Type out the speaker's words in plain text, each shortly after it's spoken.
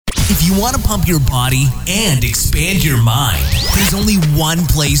If you want to pump your body and expand your mind, there's only one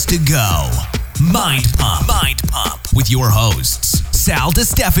place to go. Mind Pump. Mind Pump with your hosts, Sal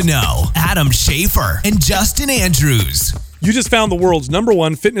DiStefano, Adam Schafer, and Justin Andrews. You just found the world's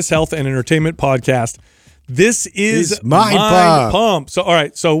 #1 fitness, health, and entertainment podcast. This is Mind Pump. So, all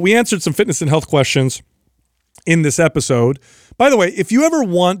right. So we answered some fitness and health questions in this episode. By the way, if you ever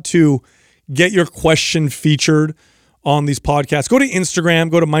want to get your question featured on these podcasts, go to Instagram,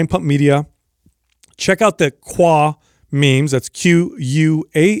 go to Mind Pump Media, check out the Quah memes. That's Quah.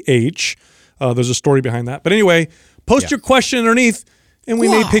 There's a story behind that. But anyway, post your question underneath, and we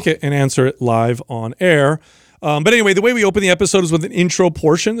may pick it and answer it live on air. But anyway, the way we open the episode is with an intro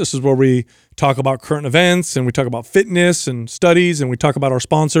portion. This is where we talk about current events, and we talk about fitness and studies, and we talk about our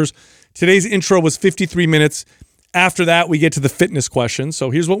sponsors. Today's intro was 53 minutes. After that, we get to the fitness questions.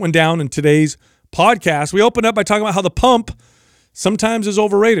 So here's what went down in today's podcast. We opened up by talking about how the pump sometimes is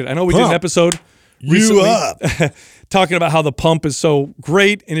overrated. I know we did an episode recently talking about how the pump is so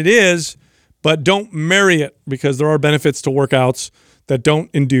great, and it is, but don't marry it because there are benefits to workouts that don't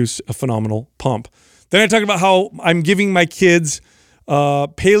induce a phenomenal pump. Then I talked about how I'm giving my kids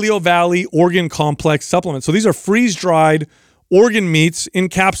Paleo Valley Organ Complex supplements. So these are freeze-dried organ meats in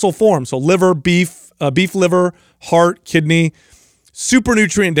capsule form. So liver, beef liver, heart, kidney, super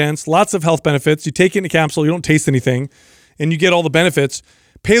nutrient dense, lots of health benefits. You take it in a capsule, you don't taste anything, and you get all the benefits.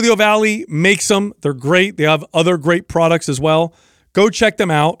 Paleo Valley makes them. They're great. They have other great products as well. Go check them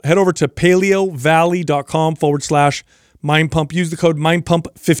out. Head over to paleovalley.com/Mind Pump. Use the code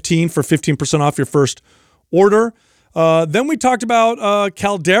MindPump15 for 15% off your first order. Then we talked about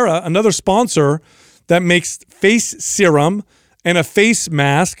Caldera, another sponsor that makes face serum and a face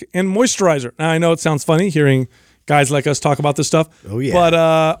mask and moisturizer. Now, I know it sounds funny hearing guys like us talk about this stuff. Oh, yeah. But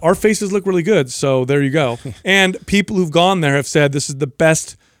our faces look really good, so there you go. And people who've gone there have said this is the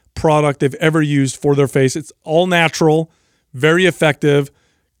best product they've ever used for their face. It's all natural, very effective.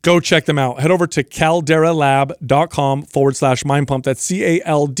 Go check them out. Head over to calderalab.com/Mind Pump. That's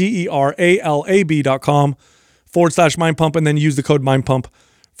calderalab.com/Mind Pump, and then use the code Mind Pump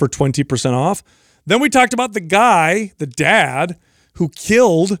for 20% off. Then we talked about the dad, who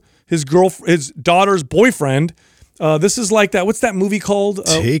killed his daughter's boyfriend. This is like that. What's that movie called?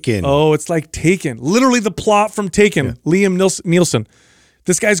 Taken. Oh, it's like Taken. Literally the plot from Taken. Yeah. Liam Nielsen.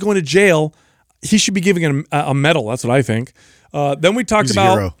 This guy's going to jail. He should be giving him a medal. That's what I think. Then we talked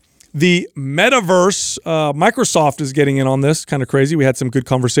about the metaverse. Microsoft is getting in on this. Kind of crazy. We had some good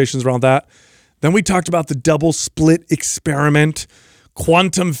conversations around that. Then we talked about the double split experiment,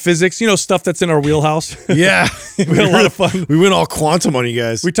 quantum physics, stuff that's in our wheelhouse. Yeah. We had a lot of fun. We went all quantum on you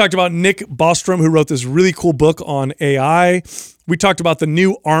guys. We talked about Nick Bostrom, who wrote this really cool book on AI. We talked about the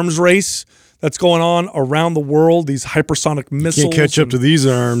new arms race that's going on around the world, these hypersonic missiles. Can't catch up to these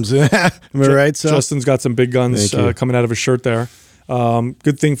arms. Am I right, Sal? Justin's got some big guns coming out of his shirt there.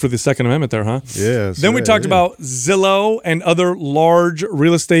 Good thing for the Second Amendment there, huh? Yes. Then we talked about Zillow and other large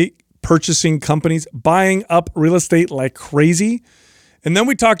real estate purchasing companies buying up real estate like crazy. And then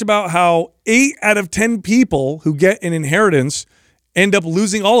we talked about how 8 out of 10 people who get an inheritance end up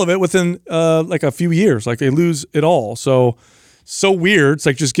losing all of it within like a few years. Like they lose it all. So weird. It's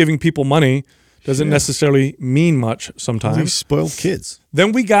like just giving people money doesn't necessarily mean much sometimes. These spoiled kids.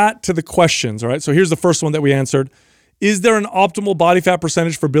 Then we got to the questions, all right? So here's the first one that we answered. Is there an optimal body fat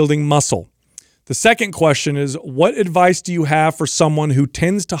percentage for building muscle? The second question is, what advice do you have for someone who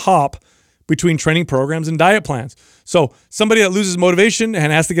tends to hop between training programs and diet plans? So somebody that loses motivation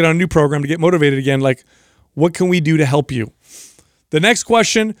and has to get on a new program to get motivated again, like, what can we do to help you? The next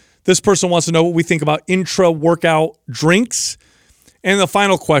question, this person wants to know what we think about intra-workout drinks. And the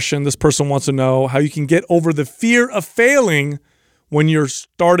final question, this person wants to know how you can get over the fear of failing when you're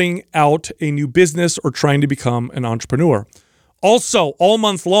starting out a new business or trying to become an entrepreneur. Also, all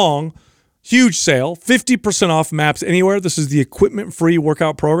month long, huge sale, 50% off Maps Anywhere. This is the equipment-free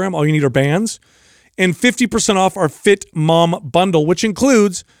workout program. All you need are bands. And 50% off our Fit Mom bundle, which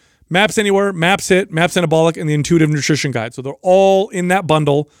includes Maps Anywhere, Maps Hit, Maps Anabolic, and the Intuitive Nutrition Guide. So they're all in that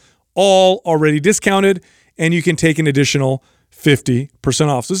bundle, all already discounted, and you can take an additional 50%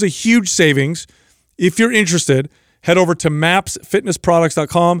 off. So this is a huge savings. If you're interested, head over to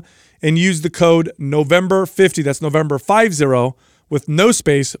mapsfitnessproducts.com and use the code November50. That's November 50 with no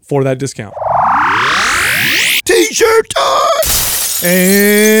space for that discount. T-shirt time!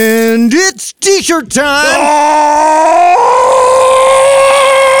 And it's T-shirt time!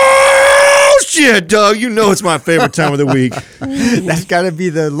 Oh, Shit, Doug, you know it's my favorite time of the week. That's got to be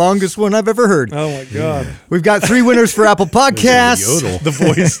the longest one I've ever heard. Oh my God. We've got 3 winners for Apple Podcasts. The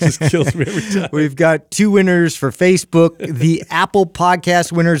voice just kills me every time. We've got 2 winners for Facebook. The Apple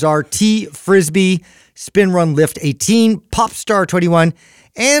Podcast winners are T Frisbee, Spin Run Lift 18, Popstar 21,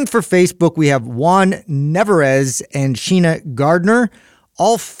 and for Facebook we have Juan Neverez and Sheena Gardner.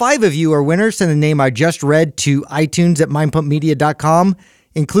 All 5 of you are winners. Send the name I just read to iTunes at mindpumpmedia.com.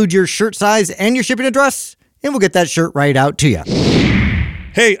 Include your shirt size and your shipping address, and we'll get that shirt right out to you.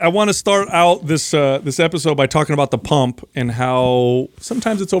 Hey, I want to start out this episode by talking about the pump and how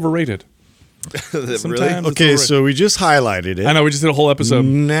sometimes it's overrated. Really? Okay, so we just highlighted it. I know, we just did a whole episode.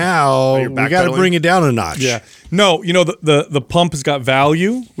 Now we got to bring it down a notch. Yeah. No, the pump has got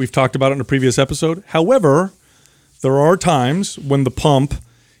value. We've talked about it in a previous episode. However, there are times when the pump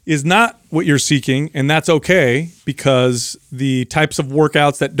is not what you're seeking, and that's okay, because the types of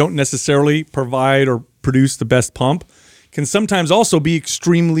workouts that don't necessarily provide or produce the best pump can sometimes also be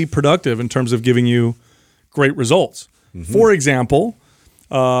extremely productive in terms of giving you great results. Mm-hmm. For example,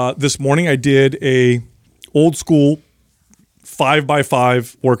 this morning I did a old school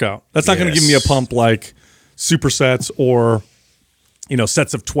 5x5 workout. That's not going to give me a pump like supersets or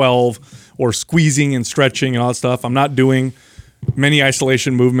sets of 12 or squeezing and stretching and all that stuff. I'm not doing many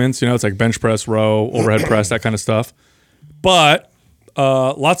isolation movements. It's like bench press, row, overhead press, that kind of stuff. But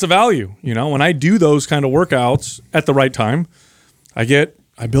lots of value. When I do those kind of workouts at the right time, I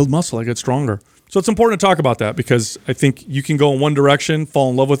build muscle, I get stronger. So it's important to talk about that, because I think you can go in one direction, fall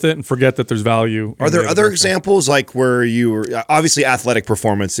in love with it, and forget that there's value. Are there other examples, like where you were, obviously athletic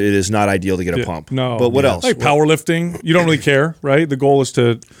performance, it is not ideal to get a pump. No. But what else? Like powerlifting, you don't really care, right? The goal is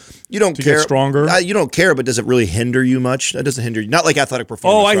to get stronger. You don't care, but does it really hinder you much? It doesn't hinder you. Not like athletic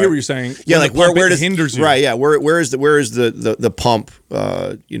performance. Oh, I hear what you're saying. Yeah, like where does hinders you? Right, yeah. Where is the pump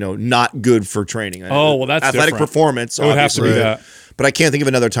not good for training? Oh, well, that's athletic different. Performance. It would have to be that. But I can't think of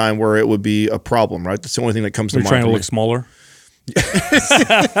another time where it would be a problem, right? That's the only thing that comes to mind. You're trying to look smaller?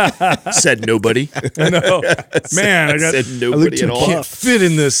 Said nobody. I know. Man, said nobody at all. Can't fit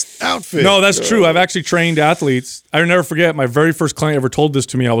in this outfit. No, that's true. I've actually trained athletes. I never forget, my very first client ever told this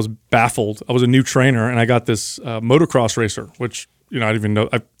to me. I was baffled. I was a new trainer, and I got this motocross racer, which I didn't even know.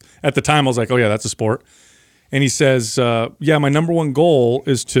 At the time, I was like, oh, yeah, that's a sport. And he says, my number one goal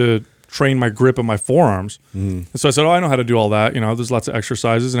is to train my grip and my forearms. And so I said, I know how to do all that. There's lots of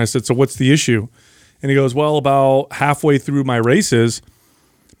exercises. And I said, so what's the issue? And he goes, well, about halfway through my races,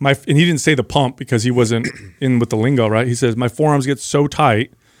 and he didn't say the pump because he wasn't in with the lingo, right? He says, my forearms get so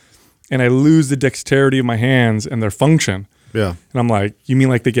tight and I lose the dexterity of my hands and their function. Yeah. And I'm like, you mean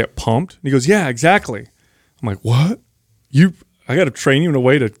like they get pumped? And he goes, yeah, exactly. I'm like, what? I got to train you in a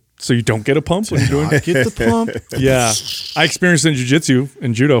way so you don't get a pump when you're doing it? Get the pump. Yeah. I experienced it in jiu-jitsu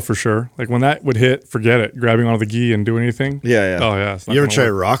and judo for sure. Like when that would hit, forget it. Grabbing onto the gi and doing anything. Yeah. Oh, yeah. You ever try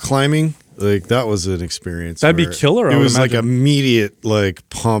rock climbing? Like that was an experience. That'd be killer. It was like immediate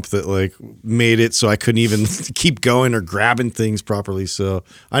pump that made it so I couldn't even keep going or grabbing things properly. So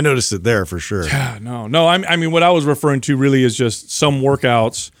I noticed it there for sure. Yeah, no. I mean, what I was referring to really is just some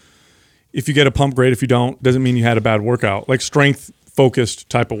workouts. If you get a pump, great. If you don't, doesn't mean you had a bad workout. Like strength-focused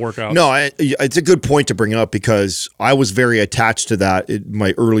type of workout. No, it's a good point to bring up, because I was very attached to that in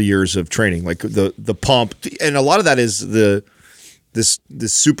my early years of training, like the pump, and a lot of that is this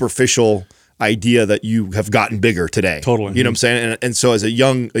superficial idea that you have gotten bigger today. Totally. You know what I'm saying? And so as a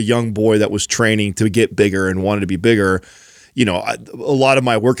young boy that was training to get bigger and wanted to be bigger, a lot of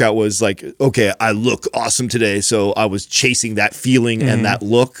my workout was like, okay, I look awesome today. So I was chasing that feeling and that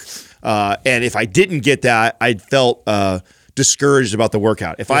look. And if I didn't get that, I felt discouraged about the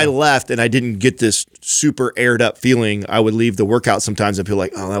workout. If I left and I didn't get this super aired up feeling, I would leave the workout sometimes and feel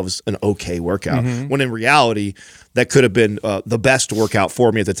like, oh, that was an okay workout. When in reality, that could have been the best workout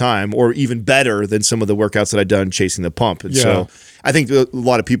for me at the time, or even better than some of the workouts that I'd done chasing the pump. And so I think a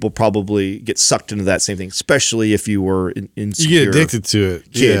lot of people probably get sucked into that same thing, especially if you were insecure. You get addicted to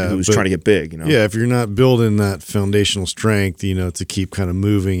it. Kid who's trying to get big. Yeah, if you're not building that foundational strength, to keep kind of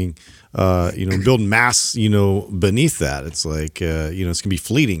moving, build mass, beneath that. It's like, it's gonna be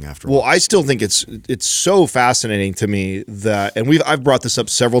fleeting after. Well, I still think it's so fascinating to me that, and I've brought this up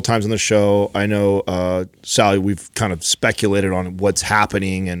several times on the show. I know, Sally, we've kind of speculated on what's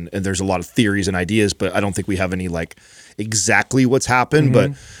happening, and there's a lot of theories and ideas, but I don't think we have any exactly what's happened.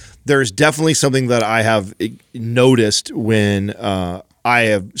 But there's definitely something that I have noticed when I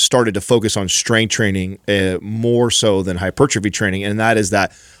have started to focus on strength training more so than hypertrophy training, and that is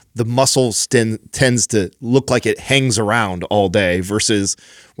that the muscle tends to look like it hangs around all day versus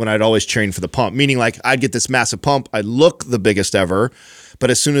when I'd always train for the pump. Meaning I'd get this massive pump, I'd look the biggest ever, But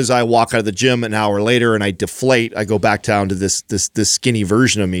as soon as I walk out of the gym an hour later and I deflate, I go back down to this skinny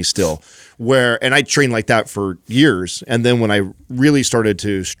version of me still. And I trained like that for years. And then when I really started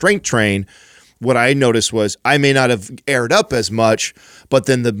to strength train, what I noticed was I may not have aired up as much, but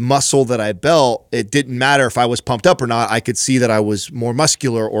then the muscle that I built, it didn't matter if I was pumped up or not. I could see that I was more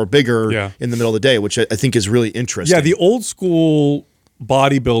muscular or bigger in the middle of the day, which I think is really interesting. Yeah, the old school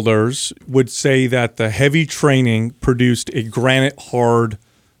bodybuilders would say that the heavy training produced a granite hard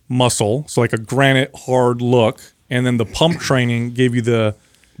muscle, so like a granite hard look, and then the pump training gave you the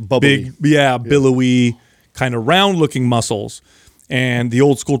bubbly, billowy, kind of round looking muscles. And the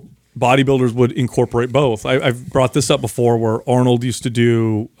old school bodybuilders would incorporate both. I've brought this up before, where Arnold used to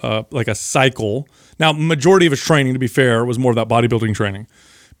do like a cycle. Now, majority of his training, to be fair, was more of that bodybuilding training,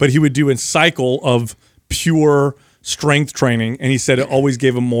 but he would do a cycle of pure strength training, and he said it always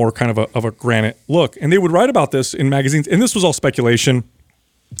gave him more kind of a granite look. And they would write about this in magazines, and this was all speculation.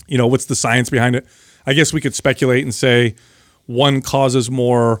 You know, what's the science behind it? I guess we could speculate and say one causes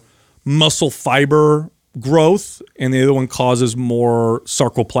more muscle fiber growth and the other one causes more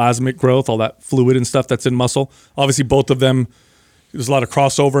sarcoplasmic growth, all that fluid and stuff that's in muscle. Obviously, both of them, there's a lot of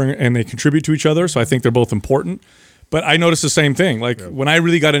crossover and they contribute to each other, so I think they're both important. But I noticed the same thing. Like when I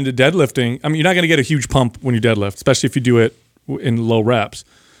really got into deadlifting, I mean, you're not going to get a huge pump when you deadlift, especially if you do it in low reps.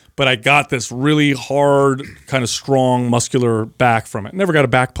 But I got this really hard, kind of strong, muscular back from it. Never got a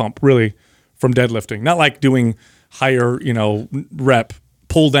back pump, really, from deadlifting. Not like doing higher, rep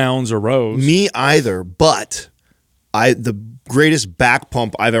pull downs or rows. Me either, but the greatest back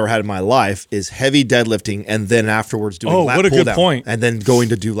pump I've ever had in my life is heavy deadlifting and then afterwards doing lat what a pull good down point. and then going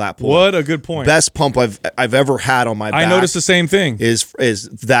to do lat pull What down. a good point. Best pump I've ever had on my back. I noticed the same thing. Is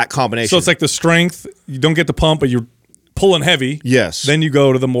that combination. So it's like the strength, you don't get the pump, but you're pulling heavy. Yes. Then you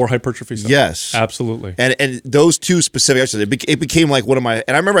go to the more hypertrophy stuff. Yes. Absolutely. And those two specific exercises, it became like one of my,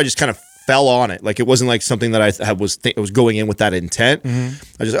 and I remember I just kind of fell on it. Like it wasn't like something that I was going in with that intent.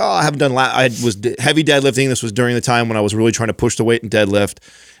 I just, I haven't done, I was heavy deadlifting. This was during the time when I was really trying to push the weight in deadlift.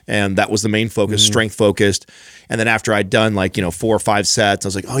 And that was the main focus, strength focused. And then after I'd done 4 or 5 sets, I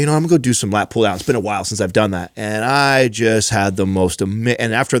was like, I'm going to go do some lat pull down. It's been a while since I've done that. And I just had the most, and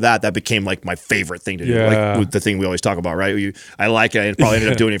after that became like my favorite thing to do. Yeah. Like the thing we always talk about, right? I like it. I probably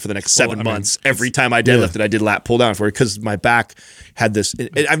ended up doing it for the next 7 months. Every time I deadlifted, I did lat pull down for it because my back had this,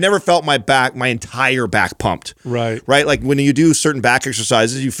 I've never felt my entire back pumped. Right. Right? Like when you do certain back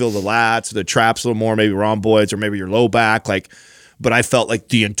exercises, you feel the lats, the traps a little more, maybe rhomboids or maybe your low back, but I felt like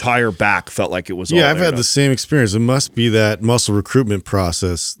the entire back felt like it was all I've there. had the same experience. It must be that muscle recruitment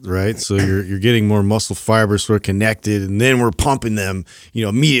process, right? So you're getting more muscle fibers sort of connected, and then we're pumping them,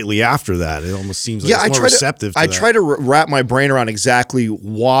 immediately after that. It almost seems like it's more receptive to that. I try to wrap my brain around exactly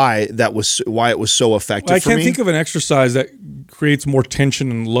why it was so effective I for me. can't think of an exercise that creates more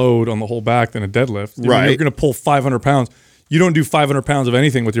tension and load on the whole back than a deadlift. Right. You're going to pull 500 pounds. You don't do 500 pounds of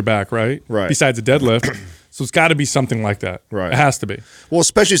anything with your back, right? Right. Besides a deadlift. So it's got to be something like that. Right. It has to be. Well,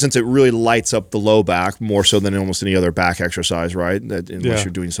 especially since it really lights up the low back more so than almost any other back exercise, right? Unless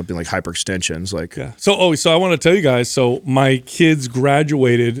you're doing something like hyperextensions. So I want to tell you guys, so my kids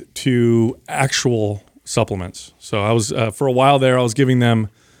graduated to actual supplements. So I was, for a while there, I was giving them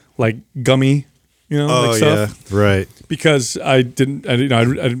like gummy, stuff. Yeah, right. Because I'd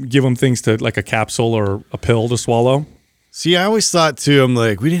give them things to like a capsule or a pill to swallow. See, I always thought too, I'm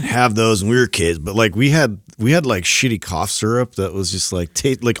like, we didn't have those when we were kids, but like we had like shitty cough syrup that was just like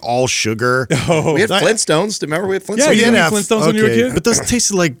like all sugar. We had Flintstones. Remember we had Flintstones? Yeah, you didn't have Flintstones when you were a kid? But those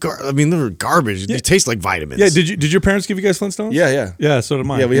tasted like, they were garbage. They taste like vitamins. Yeah, did your parents give you guys Flintstones? Yeah. Yeah, so did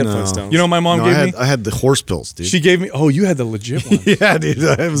mine. Yeah, we had Flintstones. You know what my mom gave me? I had the horse pills, dude. She gave me, you had the legit ones. Yeah, dude.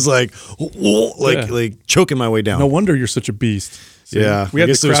 I was like choking my way down. No wonder you're such a beast. See, yeah, we had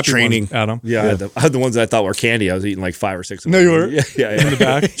I guess the it was crappy training. ones, Adam. Yeah, I had the ones that I thought were candy. I was eating like 5 or 6 of them. No, you were? Yeah. In the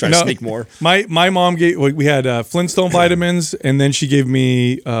back. Trying to sneak more. My mom we had Flintstone vitamins, and then she gave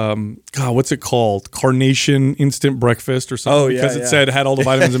me, what's it called? Carnation Instant Breakfast or something. Oh, yeah. Because it said it had all the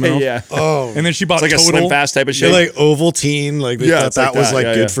vitamins and minerals. Yeah. Oh. And then she bought It's like Total. a Slim Fast type of They're shit. like Ovaltine. Like they thought it's like that was that. like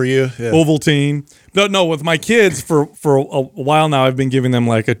Yeah, good yeah. for you. Yeah. Ovaltine. No, with my kids for a while now, I've been giving them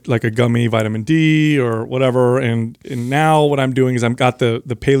like a gummy vitamin D or whatever, and now what I'm doing is I've got the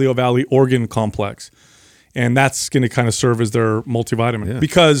Paleo Valley Organ Complex, and that's going to kind of serve as their multivitamin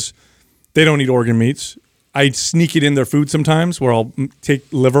because they don't eat organ meats. I sneak it in their food sometimes where I'll take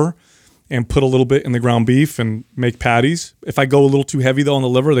liver and put a little bit in the ground beef and make patties. If I go a little too heavy though on the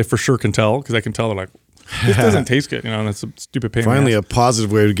liver, they for sure can tell because I can tell they're like, this doesn't taste good, and it's a stupid pain. Finally, a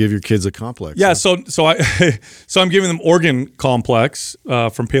positive way to give your kids a complex. Yeah, so I'm giving them organ complex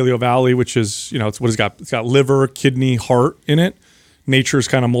from Paleo Valley, which is it's what it's got. It's got liver, kidney, heart in it. Nature's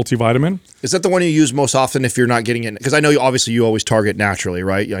kind of multivitamin. Is that the one you use most often if you're not getting it? Because I know obviously you always target naturally,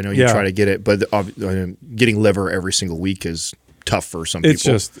 right? I know you try to get it, but getting liver every single week is tough for some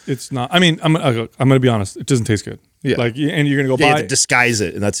people. It's not. I mean, I'm going to be honest. It doesn't taste good. Yeah. Like, and you're going to go buy you have to disguise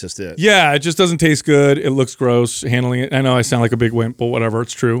it, and that's just it. Yeah, it just doesn't taste good. It looks gross handling it. I know I sound like a big wimp, but whatever.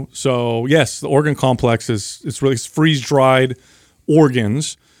 It's true. So yes, the organ complex it's really freeze-dried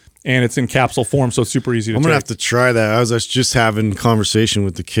organs, and it's in capsule form, so it's super easy to I'm going to take. have to try that. I was just having a conversation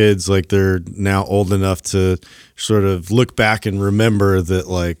with the kids. Like, they're now old enough to sort of look back and remember that,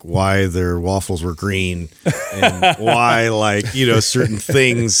 like, why their waffles were green and why, like, you know, certain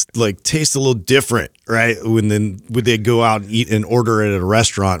things like taste a little different, right? When they go out and eat and order it at a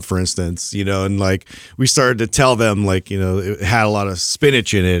restaurant, for instance, you know, and like we started to tell them, like, you know, it had a lot of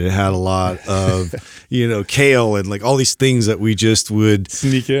spinach in it. It had a lot of, you know, kale and like all these things that we just would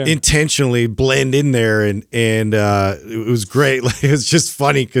sneak in, intentionally blend in there. And it was great. Like, it was just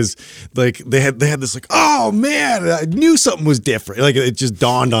funny because like they had this like, oh man, I knew something was different. Like, it just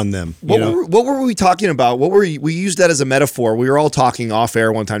dawned on them. What were we talking about? We used that as a metaphor. We were all talking off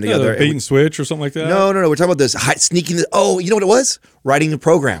air one time together. Bait and switch or something like that? No. We're talking about this sneaking. Oh, you know what it was? Writing the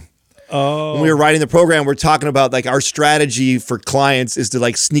program. Oh. When we were writing the program, we're talking about like our strategy for clients is to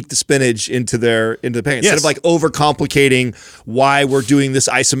like sneak the spinach into the pan. Instead of like overcomplicating why we're doing this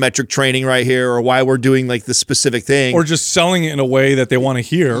isometric training right here or why we're doing like this specific thing. Or just selling it in a way that they want to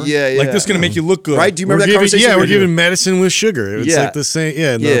hear. Yeah. Like, this is going to make you look good. Right? Do you remember that conversation? Yeah, we're giving medicine with sugar. It's like the same,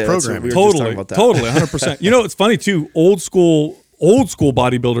 in the program. Totally, 100%. You know, it's funny too. Old school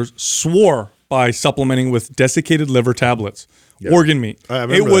bodybuilders swore by supplementing with desiccated liver tablets, organ meat. I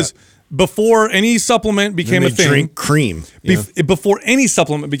remember it was before any supplement became a thing. Drink cream. Before any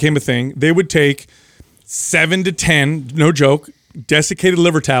supplement became a thing, they would take 7 to 10, no joke, desiccated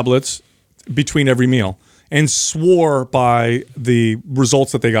liver tablets between every meal, and swore by the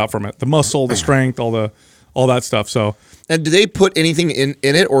results that they got from it, the muscle, the strength, all that stuff. So. And do they put anything in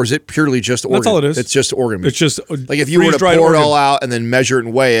it, or is it purely just organ? That's all it is. It's just organ meat. It's just like if you were to pour it all out and then measure it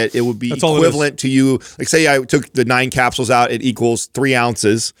and weigh it, it would be equivalent to you. Like, say I took the 9 capsules out, it equals 3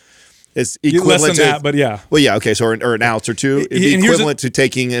 ounces. It's equivalent less than that, but yeah. Well, yeah, okay, so or an ounce or two. It'd be equivalent to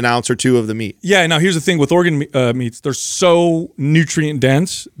taking an ounce or two of the meat. Yeah. Now here's the thing with organ meats: they're so nutrient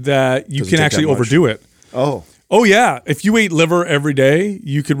dense that you can actually overdo it. Oh yeah, if you ate liver every day,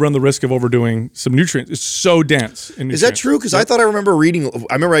 you could run the risk of overdoing some nutrients. It's so dense in nutrients. Is that true? Because I thought I remember reading.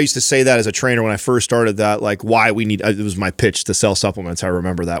 I remember I used to say that as a trainer when I first started. That like why we need. It was my pitch to sell supplements. I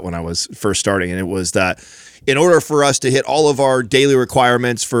remember that when I was first starting, and it was that in order for us to hit all of our daily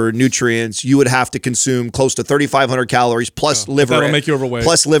requirements for nutrients, you would have to consume close to 3,500 calories plus liver. That'll make you overweight.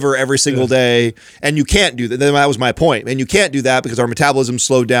 Plus liver every single day, and you can't do that. That was my point. And you can't do that because our metabolism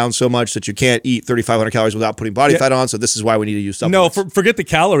slowed down so much that you can't eat 3,500 calories without putting body fat on. So this is why we need to use supplements. No, forget the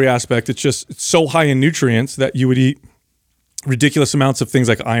calorie aspect. It's so high in nutrients that you would eat ridiculous amounts of things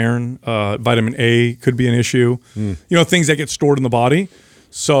like iron, vitamin A could be an issue. You know, things that get stored in the body.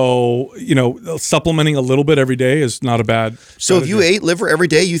 So, you know, supplementing a little bit every day is not a bad strategy. So if you ate liver every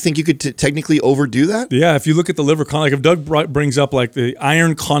day, you think you could technically overdo that? Yeah, if you look at the liver content, like if Doug brings up like the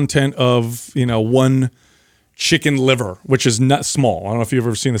iron content of, you know, one chicken liver, which is not small. I don't know if you've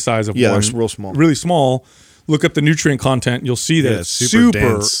ever seen the size of one. Yeah, it's real small. Really small. Look up the nutrient content. You'll see that it's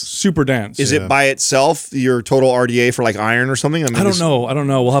super dense. Is it by itself your total RDA for like iron or something? I don't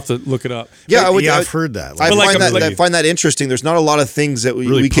know. We'll have to look it up. Yeah, I've heard that. I find that interesting. There's not a lot of things that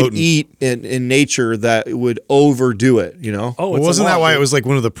we can eat in nature that would overdo it, you know? Oh, wasn't that why it was like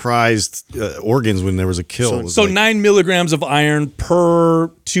one of the prized organs when there was a kill? So like 9 milligrams of iron per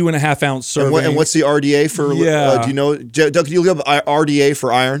 2.5 ounce serving. And what's the RDA for? Do you know, Doug, can you look up RDA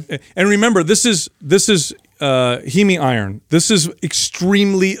for iron? And remember, this is heme iron. This is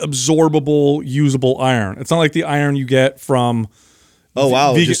extremely absorbable, usable iron. It's not like the iron you get from. Oh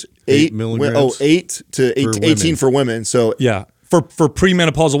wow, just 8 milligrams. 8 to 18 for women. So yeah. For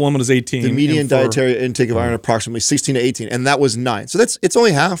premenopausal woman is 18. The median dietary intake of iron approximately 16 to 18, and that was 9. So it's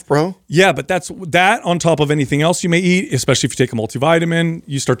only half, bro. Yeah, but that's that on top of anything else you may eat, especially if you take a multivitamin,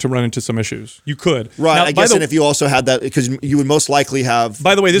 you start to run into some issues. You could. Right, now, I guess, and if you also had that, because you would most likely have.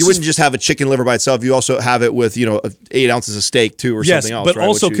 By the way, you wouldn't just have a chicken liver by itself. You also have it with 8 ounces of steak too, or something else. But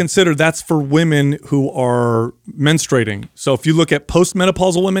also consider that's for women who are menstruating. So if you look at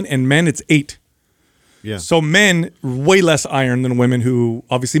postmenopausal women and men, it's 8. Yeah. So men way less iron than women who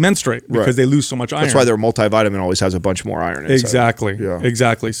obviously menstruate because they lose so much iron. That's why their multivitamin always has a bunch more iron inside. Exactly. Yeah.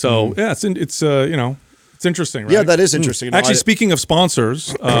 Exactly. So it's it's interesting, right? Yeah, that is interesting. Actually, speaking of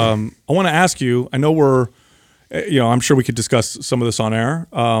sponsors, I want to ask you. I know we're I'm sure we could discuss some of this on air.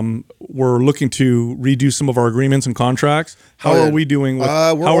 We're looking to redo some of our agreements and contracts. How are we doing with?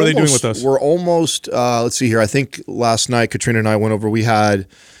 How are they doing with us? We're almost. Let's see here. I think last night Katrina and I went over. We had,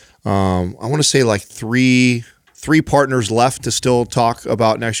 I want to say like three partners left to still talk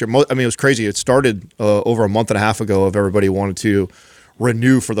about next year. I mean, it was crazy. It started over a month and a half ago. Of everybody wanted to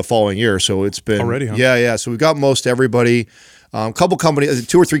renew for the following year. So it's been already. Huh? Yeah. So we've got most everybody. Couple companies,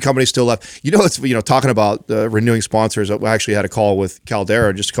 2 or 3 companies still left. It's talking about renewing sponsors. I actually had a call with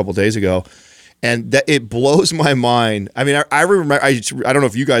Caldera just a couple days ago, and that it blows my mind. I mean, I remember. I don't know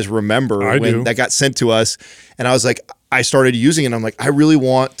if you guys remember when that got sent to us, and I was like, I started using it. And I'm like, I really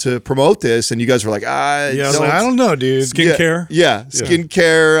want to promote this, and you guys were like, I don't know, dude. Skincare,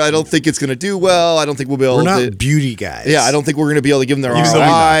 skincare. I don't think it's going to do well. I don't think we'll be able. We're not beauty guys. Yeah, I don't think we're going to be able to give them their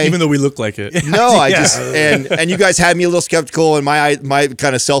ROI, even though we look like it. No, I just and you guys had me a little skeptical, and my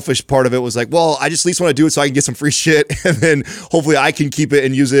kind of selfish part of it was like, well, I just at least want to do it so I can get some free shit, and then hopefully I can keep it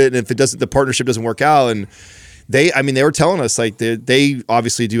and use it. And if it doesn't, the partnership doesn't work out, and they were telling us like they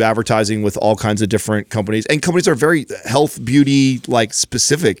obviously do advertising with all kinds of different companies, and companies are very health, beauty like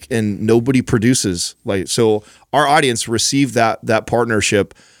specific, and nobody produces like, so our audience received that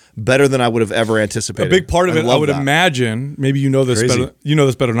partnership better than I would have ever anticipated. A big part of it, I would imagine, maybe you know this better. You know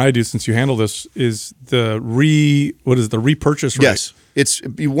this better than I do since you handle this. Is the repurchase rate? Yes.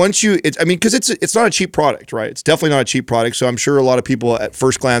 Because it's not a cheap product, right? It's definitely not a cheap product. So I'm sure a lot of people at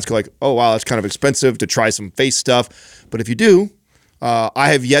first glance go like, oh, wow, that's kind of expensive to try some face stuff. But if you do, I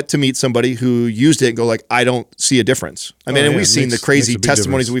have yet to meet somebody who used it and go like, I don't see a difference. I mean, and we've seen the crazy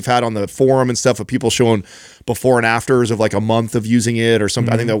testimonies that we've had on the forum and stuff of people showing before and afters of like a month of using it or something.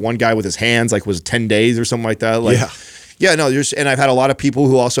 Mm-hmm. I think that one guy with his hands like was 10 days or something like that. Like, yeah, no, and I've had a lot of people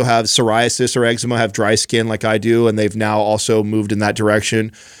who also have psoriasis or eczema, have dry skin like I do, and they've now also moved in that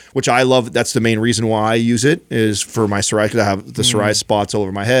direction, which I love. That's the main reason why I use it, is for my psoriasis. I have the psoriasis spots all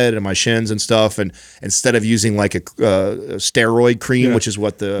over my head and my shins and stuff, and instead of using like a steroid cream, which is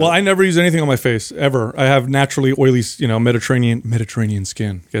what Well, I never use anything on my face, ever. I have naturally oily, Mediterranean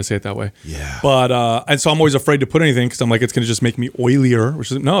skin. Gotta say it that way. Yeah. But, and so I'm always afraid to put anything because I'm like, it's going to just make me oilier,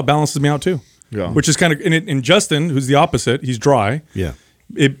 it balances me out too. Yeah. Which is kind of, and Justin, who's the opposite, he's dry. Yeah.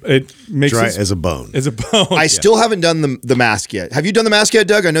 It makes dry as a bone. As a bone. I still haven't done the mask yet. Have you done the mask yet,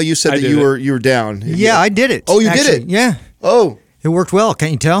 Doug? I know you said that you were down. Yeah, I did it. Oh, you did it? Yeah. Oh. It worked well,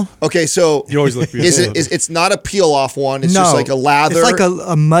 can't you tell? Okay, so you always look beautiful. It's not a peel off one. It's just like a lather. It's like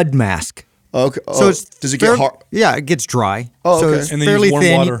a mud mask. Okay. So does it get hard? Yeah, it gets dry. Oh, okay. So it's and then fairly use warm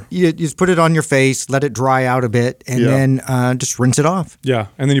thin. water. You just put it on your face, let it dry out a bit, and then just rinse it off. Yeah,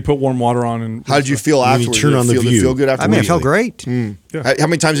 and then you put warm water on. And how did you feel afterwards? Turn on the view. Did it feel good afterwards? I mean, it felt great. Yeah. How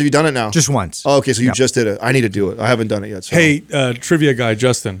many times have you done it now? Just once. Oh, okay, so you just did it. I need to do it. I haven't done it yet. So. Hey, trivia guy,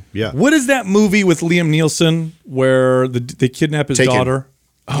 Justin. Yeah. What is that movie with Liam Neeson where they kidnap his daughter?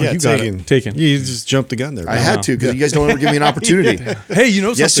 Oh, yeah, you got it. Taken. You just jumped the gun there. I had to because you guys don't ever give me an opportunity. Hey, you know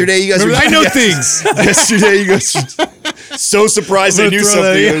something. Yesterday, you guys I know things. Yesterday, you guys so surprised I knew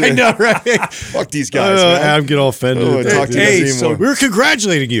something. I know, right? Fuck these guys, man. I'm getting all offended. So we're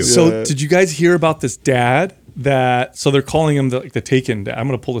congratulating you. So did you guys hear about this dad so they're calling him the Taken dad? I'm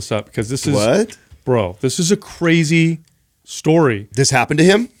going to pull this up because this is what? Bro, this is a crazy story. This happened to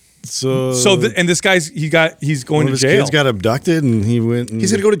him? And this guy's he's going to jail. His kids got abducted and he went. He's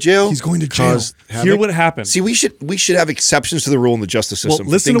gonna go to jail. He's going to jail. Hear what happened. See, we should have exceptions to the rule in the justice system.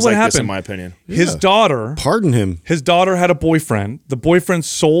 Well, listen to what happened. This, in my opinion, his daughter. Pardon him. His daughter had a boyfriend. The boyfriend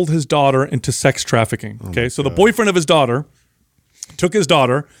sold his daughter into sex trafficking. Okay, so the boyfriend of his daughter took his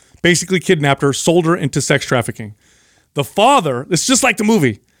daughter, basically kidnapped her, sold her into sex trafficking. The father, it's just like the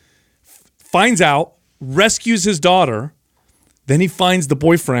movie, finds out, rescues his daughter. Then he finds the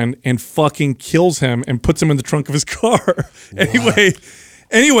boyfriend and fucking kills him and puts him in the trunk of his car.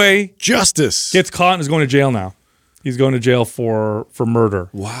 Anyway, justice. Gets caught and is going to jail now. He's going to jail for murder.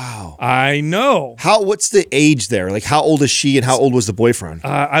 Wow. I know. What's the age there? Like, how old is she and how old was the boyfriend?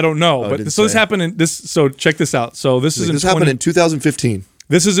 I don't know. But this happened so check this out. So this happened in 2015.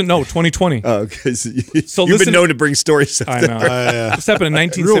 This isn't 2020. Oh, okay. So you've been known to bring stories. I know. This happened in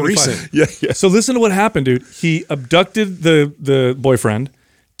 1975. Real recent. Yeah. So listen to what happened, dude. He abducted the boyfriend,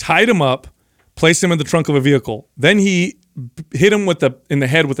 tied him up, placed him in the trunk of a vehicle. Then he hit him in the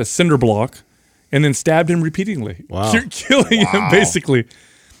head with a cinder block, and then stabbed him repeatedly, killing him basically.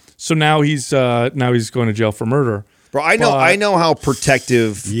 So now he's going to jail for murder. Bro, I know how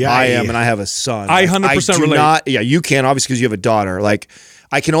protective I am, and I have a son. I 100% relate. You can, obviously, because you have a daughter. Like,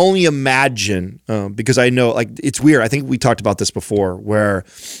 I can only imagine, because I know, like, it's weird. I think we talked about this before, where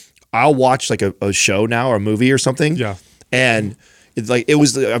I'll watch, like, a show now or a movie or something. Yeah. And it's like it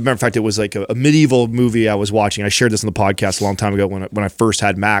was. I remember, in fact, it was like a medieval movie I was watching. I shared this on the podcast a long time ago when I first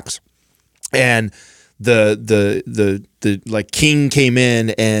had Max, and the like king came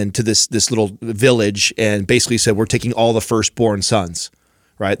in and to this little village and basically said, we're taking all the firstborn sons.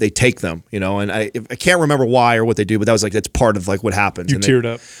 Right, they take them, you know, and I can't remember why or what they do, but that was like that's part of like what happens. You teared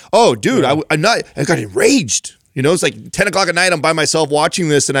up. Oh, dude, I got enraged. You know, it's like 10 o'clock at night. I'm by myself watching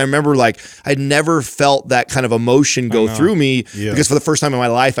this, and I remember like I'd never felt that kind of emotion go through me because for the first time in my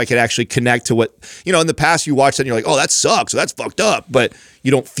life, I could actually connect to what, you know, in the past you watch that and you're like, oh, that sucks, so that's fucked up, but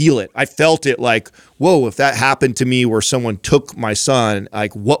you don't feel it. I felt it like, whoa, if that happened to me where someone took my son,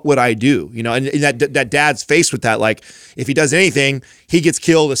 like what would I do? You know, and that dad's faced with that, like if he does anything, he gets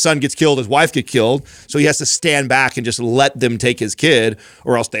killed, his son gets killed, his wife gets killed, so he has to stand back and just let them take his kid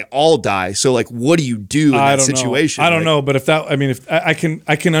or else they all die. So like, what do you do in that situation? I don't know, but if I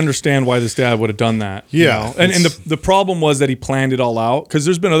can understand why this dad would have done that. Yeah. You know? And the problem was that he planned it all out, because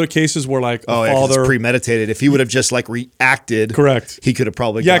there's been other cases where like a father, it's premeditated. If he would have just like reacted, correct, he could have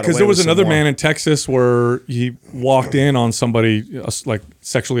probably because there was another man in Texas where he walked in on somebody like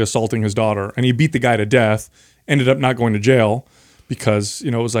sexually assaulting his daughter, and he beat the guy to death. Ended up not going to jail because,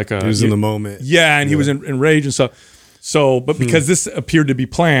 you know, it was like he was in the moment. Yeah, and he was enraged and stuff. So, but because this appeared to be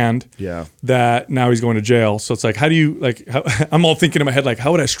planned, that now he's going to jail. So it's like, how do you like? I'm all thinking in my head, like,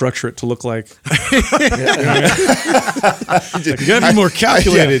 how would I structure it to look like? You gotta be more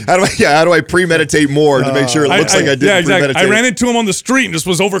calculated. How do I premeditate more to make sure it looks like I didn't premeditate? I ran into him on the street and just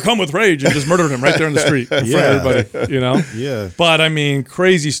was overcome with rage and just murdered him right there in the street in front of everybody. You know? Yeah. But I mean,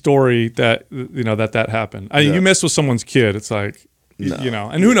 crazy story that that happened. You mess with someone's kid, it's like. No. You know,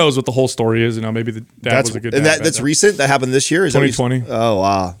 and who knows what the whole story is? You know, maybe the dad was a good dad. And that's recent. That happened this year. Is 2020. Oh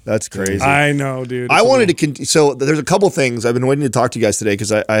wow, that's crazy. I know, dude. I wanted to. So there's a couple things I've been waiting to talk to you guys today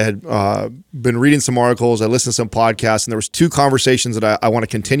because I had been reading some articles. I listened to some podcasts, and there was two conversations that I want to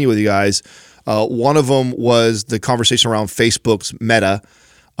continue with you guys. One of them was the conversation around Facebook's Meta.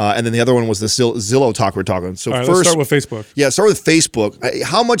 And then the other one was the Zillow talk we're talking. So let's first, start with Facebook. Yeah, start with Facebook.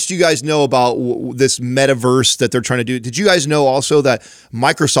 How much do you guys know about this metaverse that they're trying to do? Did you guys know also that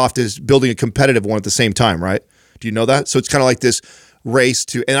Microsoft is building a competitive one at the same time, right? Do you know that? So it's kind of like this race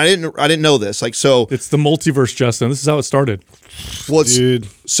to, and I didn't know this. Like, so it's the multiverse, Justin. This is how it started. Well, there's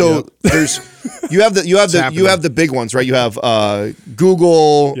you have the big ones, right? You have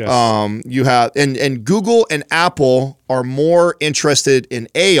Google, yes. You have and Google and Apple are more interested in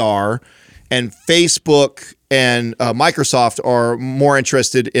AR, and Facebook and Microsoft are more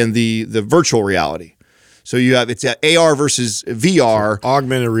interested in the virtual reality. So you have it's AR versus VR, so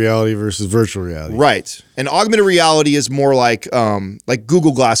augmented reality versus virtual reality, right? And augmented reality is more like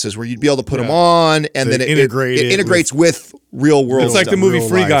Google glasses, where you'd be able to put them on, and so then it integrates with real world. It's like stuff. the movie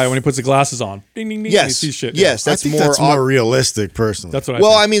Free Guy when he puts the glasses on. Ding ding ding. Yes, you see shit. Yes, that's more realistic, personally. That's what.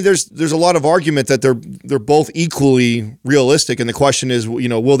 I mean, there's a lot of argument that they're both equally realistic, and the question is,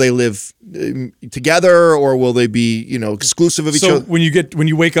 will they live together or will they be exclusive of each other? So when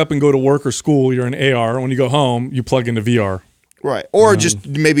you wake up and go to work or school, you're in AR. When you go home, you plug into VR. Right. Or just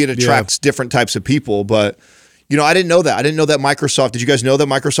maybe it attracts different types of people. But, I didn't know that. I didn't know that Microsoft, did you guys know that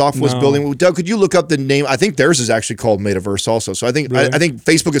Microsoft was building? Doug, could you look up the name? I think theirs is actually called Metaverse also. So I think I think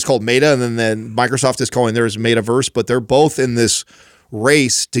Facebook is called Meta, and then Microsoft is calling theirs Metaverse. But they're both in this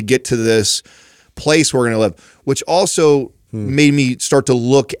race to get to this place where we're going to live, which also made me start to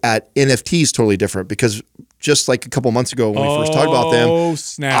look at NFTs totally different, because just like a couple months ago when we first talked about them. Oh,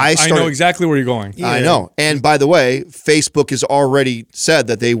 snap. I know exactly where you're going. Yeah. I know. And by the way, Facebook has already said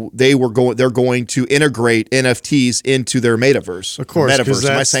that they're going to integrate NFTs into their metaverse. Of course. Metaverse.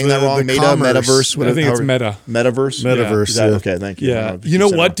 Am I saying that wrong? Metaverse? I think it's Meta. Metaverse? Metaverse. Yeah. Okay, thank you. Yeah. You know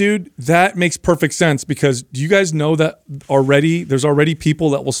what, dude? That makes perfect sense, because do you guys know that there's already people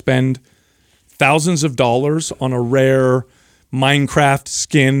that will spend thousands of dollars on a rare Minecraft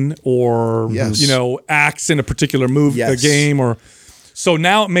skin or axe in a particular game, or so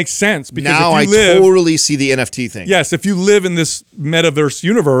now it makes sense, because now I totally see the NFT thing. Yes, if you live in this metaverse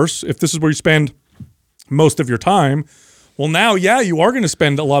universe, if this is where you spend most of your time, well, now you are going to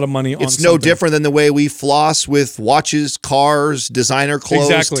spend a lot of money on. It's no different than the way we floss with watches, cars, designer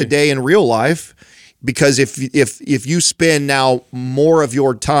clothes today in real life. Because if you spend now more of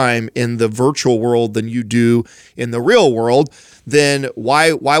your time in the virtual world than you do in the real world, then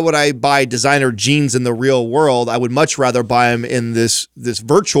why would I buy designer jeans in the real world? I would much rather buy them in this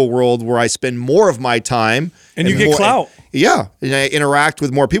virtual world where I spend more of my time and you get clout. Yeah, and I interact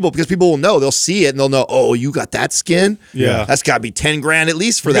with more people because people will know. They'll see it and they'll know. Oh, you got that skin? Yeah, that's got to be $10,000 at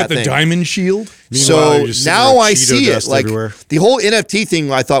least for you that got the thing. diamond shield. So now I see it. Like everywhere. the whole NFT thing,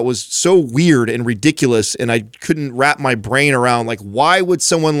 I thought was so weird and ridiculous, and I couldn't wrap my brain around. Like, why would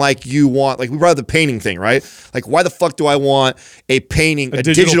someone like you want? Like, we brought up the painting thing, right? Like, why the fuck do I want a painting, a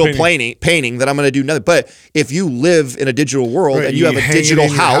digital painting that I'm going to do nothing? But if you live in a digital world and you have a digital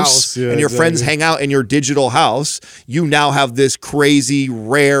house and your friends hang out in your digital house, you now have this crazy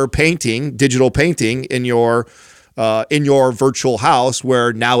rare painting, digital painting in your virtual house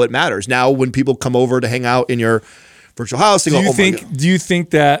where now it matters. Now when people come over to hang out in your virtual house, they do you think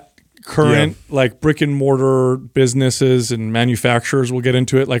that current like brick and mortar businesses and manufacturers will get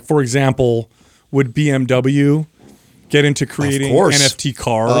into it? Like, for example, would BMW get into creating NFT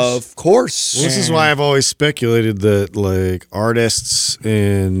cars? Of course. Well, this is why I've always speculated that like artists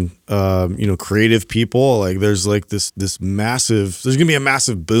and creative people, like there's like this massive, there's gonna be a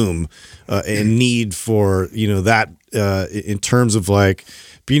massive boom and need for that in terms of like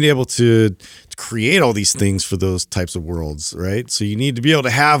being able to create all these things for those types of worlds, right? So you need to be able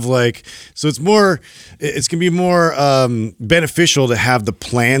to have it's going to be more beneficial to have the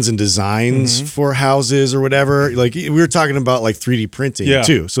plans and designs for houses or whatever. Like we were talking about like 3D printing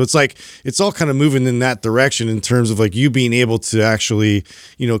too. So it's like, it's all kind of moving in that direction in terms of like you being able to actually,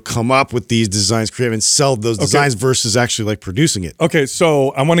 come up with these designs, create and sell those designs versus actually like producing it. Okay. So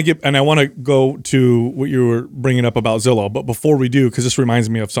I want to go to what you were bringing up about Zillow, but before we do, because this reminds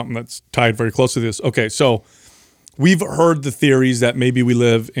me of something that's tied very close to this. Okay, so we've heard the theories that maybe we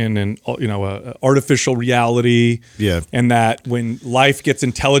live in an artificial reality, and that when life gets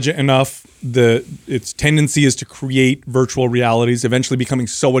intelligent enough, its tendency is to create virtual realities, eventually becoming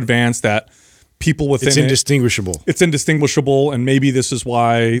so advanced that people within it's indistinguishable. It's indistinguishable, and maybe this is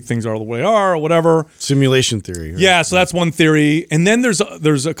why things are the way they are, or whatever. Simulation theory. Right? Yeah, so that's one theory, and then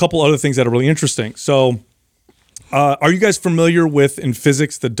there's a couple other things that are really interesting. So. Are you guys familiar with, in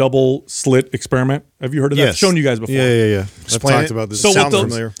physics, the double slit experiment? Have you heard of that? I've shown you guys before. Yeah. I've talked about this.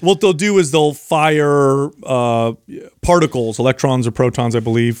 So what they'll do is they'll fire particles, electrons or protons, I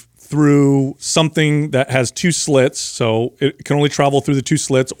believe, through something that has two slits. So it can only travel through the two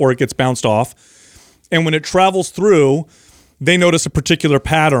slits or it gets bounced off. And when it travels through, they notice a particular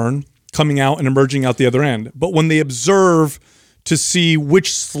pattern coming out and emerging out the other end. But when they observe to see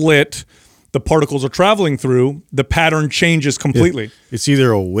which slit the particles are traveling through, the pattern changes completely. Yeah. It's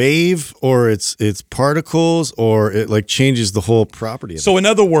either a wave or it's particles, or it like changes the whole property of it. So in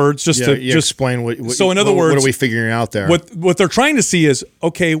other words, just explain what are we figuring out there? What they're trying to see is,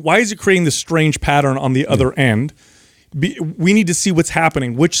 okay, why is it creating this strange pattern on the other end? We need to see what's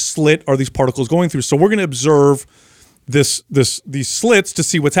happening. Which slit are these particles going through? So we're going to observe these slits to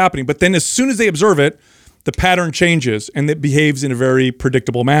see what's happening. But then as soon as they observe it, the pattern changes and it behaves in a very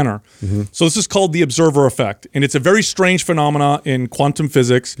predictable manner. So this is called the observer effect. And it's a very strange phenomena in quantum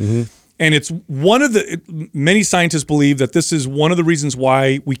physics. And it's many scientists believe that this is one of the reasons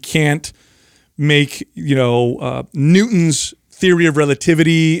why we can't make, Newton's theory of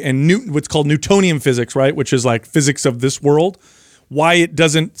relativity and what's called Newtonian physics, right? Which is like physics of this world. Why it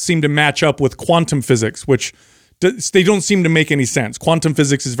doesn't seem to match up with quantum physics, which they don't seem to make any sense. Quantum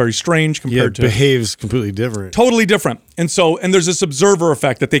physics is very strange compared to... it behaves completely different. Totally different. And there's this observer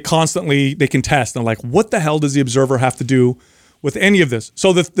effect that they can test. And like, what the hell does the observer have to do with any of this?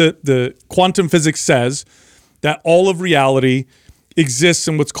 So the quantum physics says that all of reality exists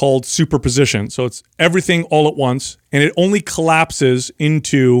in what's called superposition. So it's everything all at once, and it only collapses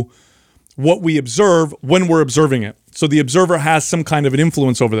into what we observe when we're observing it. So the observer has some kind of an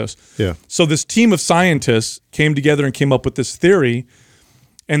influence over this. Yeah. So this team of scientists came together and came up with this theory,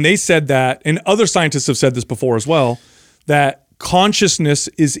 and they said that, and other scientists have said this before as well, that consciousness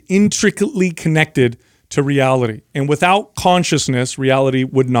is intricately connected to reality. And without consciousness, reality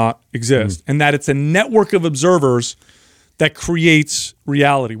would not exist. And that it's a network of observers that creates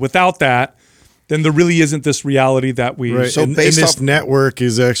reality. Without that, then there really isn't this reality that we... Right. So and this network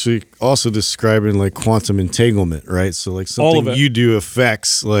is actually also describing like quantum entanglement, right? So like something you do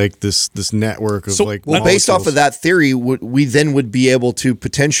affects like this network of based off of that theory, we then would be able to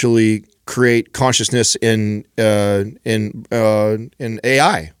potentially create consciousness in AI.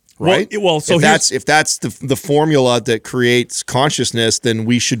 Right. If that's the formula that creates consciousness, then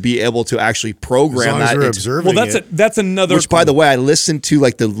we should be able to actually program that. That's another. Which, by the way, I listened to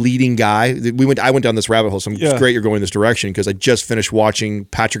like the leading guy. I went down this rabbit hole. So it's great you're going this direction because I just finished watching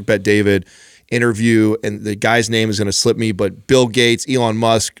Patrick Bet-David interview, and the guy's name is going to slip me, but Bill Gates, Elon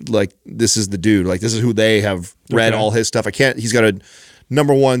Musk, like this is the dude. Like this is who they have read all his stuff. He's got a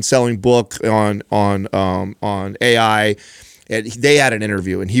 #1 selling book on AI. And they had an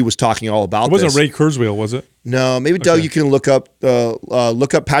interview, and he was talking all about this. It wasn't Ray Kurzweil, was it? No, maybe Doug, you can look up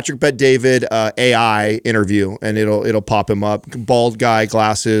Patrick Bet-David AI interview, and it'll pop him up. Bald guy,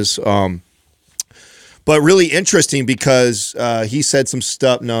 glasses. But really interesting because he said some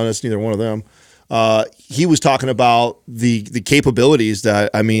stuff. No, that's neither one of them. He was talking about the capabilities that,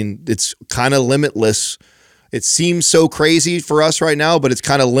 I mean, it's kind of limitless. It seems so crazy for us right now, but it's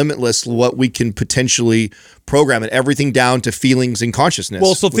kind of limitless what we can potentially program, and everything down to feelings and consciousness.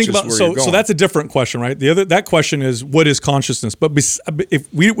 Well, so think about so that's a different question, right? That question is, what is consciousness? But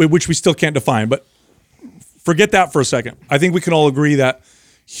which we still can't define. But forget that for a second. I think we can all agree that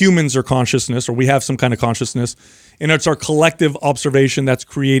humans are consciousness, or we have some kind of consciousness, and it's our collective observation that's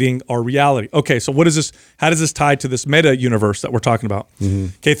creating our reality. Okay, so what is this? How does this tie to this meta universe that we're talking about?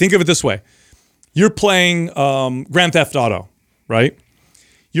 Okay, think of it this way. You're playing Grand Theft Auto, right?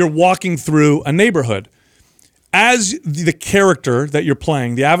 You're walking through a neighborhood. As the character that you're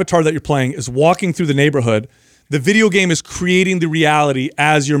playing, the avatar that you're playing is walking through the neighborhood, the video game is creating the reality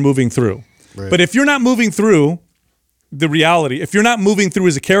as you're moving through. Right. But if you're not moving through the reality, if you're not moving through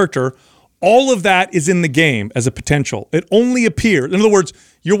as a character, all of that is in the game as a potential. It only appears. In other words,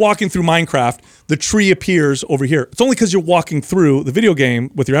 you're walking through Minecraft, the tree appears over here. It's only because you're walking through the video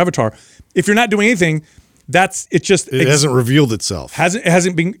game with your avatar. If you're not doing anything, it hasn't revealed itself.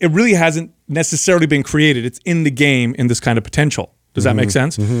 It really hasn't necessarily been created. It's in the game in this kind of potential. Does that make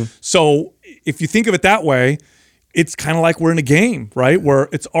sense? So if you think of it that way, it's kind of like we're in a game, right? Where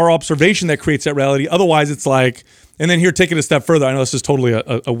it's our observation that creates that reality. Otherwise, it's like, and then here, take it a step further. I know this is totally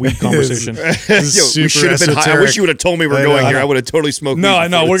a weak conversation. We should have been high. I wish you would have told me we're going here. I would have totally smoked. No, I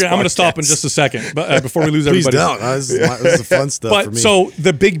know. I'm going to stop in just a second, but before we lose everybody. Please don't. This is the fun stuff for me. So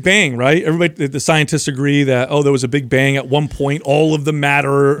the Big Bang, right? Everybody, the scientists agree that there was a Big Bang at one point. All of the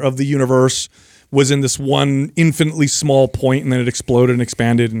matter of the universe was in this one infinitely small point, and then it exploded and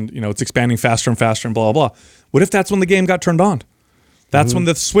expanded, and it's expanding faster and faster, and blah blah blah. What if that's when the game got turned on? That's when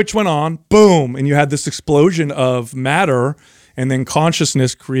the switch went on, boom, and you had this explosion of matter, and then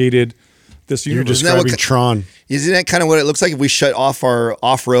consciousness created this universe. You're describing Tron. Isn't that kind of what it looks like if we shut off our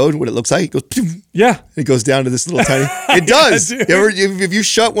off-road? What it looks like? It goes, boom, it goes down to this little tiny. It does. If you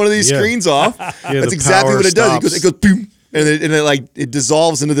shut one of these screens off, that's exactly what it does. It goes, boom. And it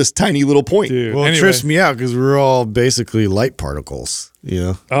dissolves into this tiny little point. Dude, well, it trips me out because we're all basically light particles, at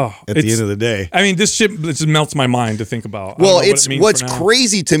the end of the day. I mean, this shit just melts my mind to think about. Well, what's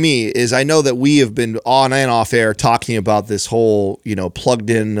crazy to me is I know that we have been on and off air talking about this whole, plugged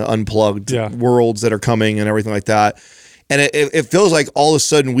in, unplugged worlds that are coming and everything like that. And it feels like all of a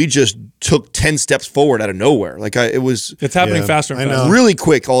sudden we just took 10 steps forward out of nowhere. It's happening faster and faster. Really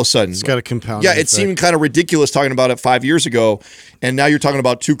quick all of a sudden. It's got a compound. Yeah, it seemed kind of ridiculous talking about it 5 years ago. And now you're talking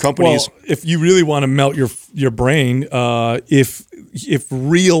about two companies. Well, if you really want to melt your brain, if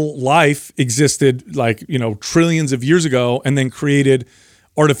real life existed trillions of years ago and then created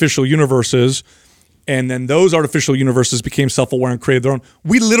artificial universes, and then those artificial universes became self-aware and created their own,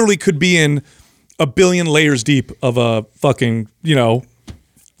 we literally could be in a billion layers deep of a fucking,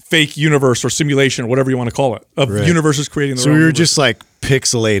 fake universe or simulation or whatever you want to call it, of universes creating their own. So we were universe. just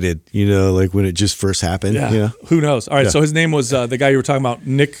pixelated, when it just first happened. Yeah. Who knows? All right. So his name was the guy you were talking about,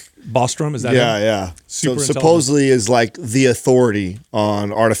 Nick Bostrom. Is that him? Yeah. So supposedly is the authority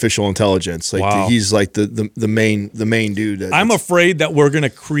on artificial intelligence. He's the main dude. I'm afraid that we're going to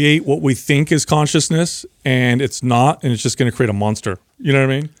create what we think is consciousness, and it's not, and it's just going to create a monster. You know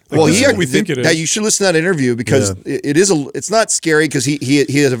what I mean? We think it is. Yeah, you should listen to that interview because it's not scary because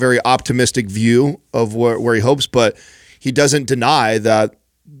he has a very optimistic view of where he hopes, but he doesn't deny that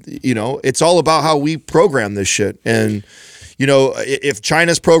it's all about how we program this shit. And if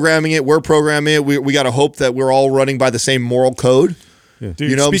China's programming it, we're programming it. We got to hope that we're all running by the same moral code. Yeah.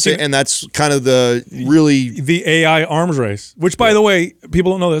 Dude, what I'm saying? And that's kind of the AI arms race. Which, by the way,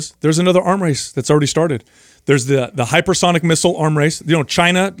 people don't know this. There's another arm race that's already started. There's the hypersonic missile arm race.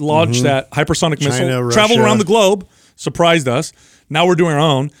 China launched that hypersonic missile, traveled around the globe, surprised us. Now we're doing our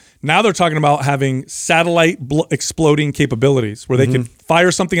own. Now they're talking about having satellite exploding capabilities where they can fire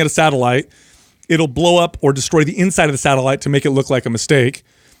something at a satellite, it'll blow up or destroy the inside of the satellite to make it look like a mistake,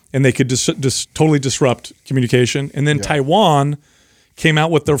 and they could just totally disrupt communication. And then Taiwan came out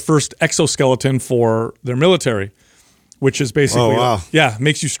with their first exoskeleton for their military, which is basically,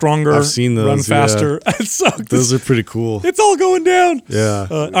 makes you stronger. I've seen those. Run faster. Those are pretty cool. It's all going down. Yeah.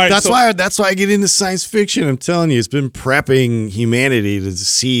 All right, that's why I get into science fiction. I'm telling you, it's been prepping humanity to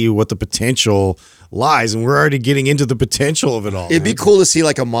see what the potential lies, and we're already getting into the potential of it all. It'd be cool to see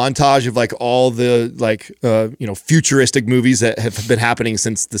like a montage of like all the like futuristic movies that have been happening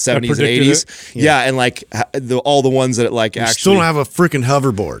since the 70s and 80s. Yeah, and like all the ones that like we actually still don't have a freaking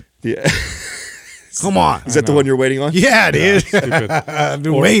hoverboard. Yeah. Come on. Is that the one you're waiting on? Yeah, it is. Stupid. I've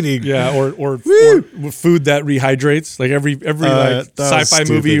been waiting. Yeah, or food that rehydrates. Like every like sci-fi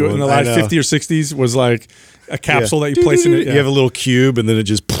movie in the last 50 or 60s was like a capsule that you place in it. Yeah. You have a little cube, and then it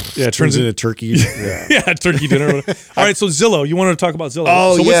just turns into turkey. Yeah, turkey dinner. All right, so Zillow. You wanted to talk about Zillow.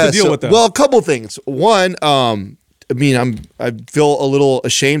 Oh, so what's the deal with that? Well, a couple things. One, I feel a little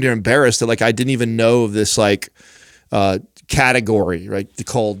ashamed or embarrassed that like I didn't even know of this like category, right?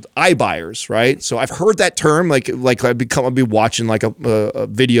 Called iBuyers, right? So I've heard that term, like I'll be watching like a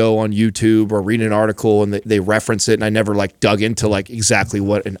video on YouTube or reading an article, and they reference it, and I never like dug into like exactly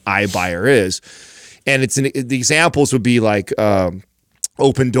what an iBuyer is. And the examples would be like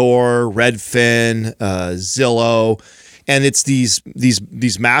Open Door, Redfin, Zillow. And it's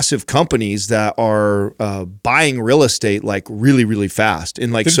these massive companies that are buying real estate like really, really fast.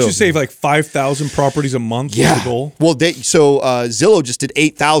 And like, Didn't you save like 5,000 properties a month? Yeah. Was the goal? Well, Zillow just did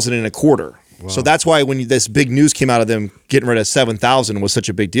 8,000 in a quarter. Wow. So that's why when this big news came out of them getting rid of 7,000 was such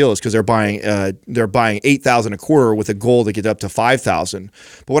a big deal, is because they're buying 8,000 a quarter with a goal to get up to 5,000.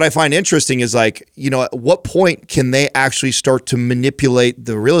 But what I find interesting is like, at what point can they actually start to manipulate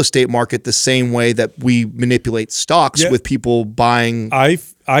the real estate market the same way that we manipulate stocks with people buying?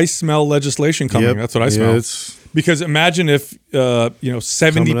 I smell legislation coming. Yep. That's what I smell. Because imagine if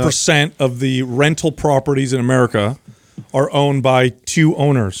 70% of the rental properties in America are owned by two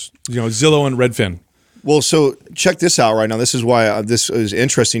owners, Zillow and Redfin. Well, so check this out right now. This is why this is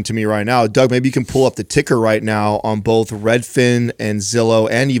interesting to me right now. Doug, maybe you can pull up the ticker right now on both Redfin and Zillow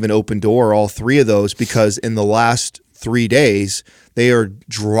and even Open Door, all three of those, because in the last 3 days, they are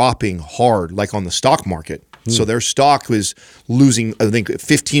dropping hard, like on the stock market. So their stock was losing, I think,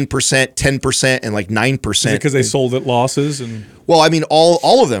 15%, 10%, and like 9%. Because they sold at losses and. Well, I mean,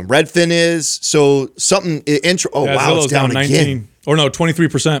 all of them. Redfin is wow, Zillow's it's down 19. again. Or no,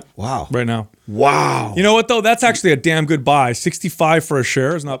 23%. Wow, right now. Wow. You know what though? That's actually a damn good buy. 65 for a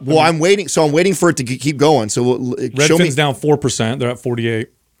share is not. Well, I'm waiting. So I'm waiting for it to keep going. So Redfin's down 4%. They're at 48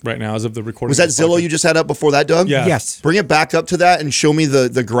 right now as of the recording. Was that Zillow you just had up before that, Doug? Yeah. Yes. Bring it back up to that and show me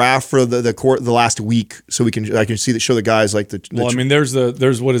the graph for the last week, so I can show the guys like the. Well, I mean, there's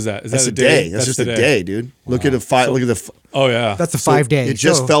what is that? Is that's that a day? That's just a day, dude. Wow. Look at the. Oh yeah, that's a 5 day. It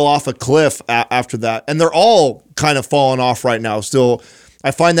just fell off a cliff after that, and they're all kind of falling off right now. Still,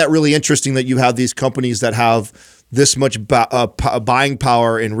 I find that really interesting that you have these companies that have this much buying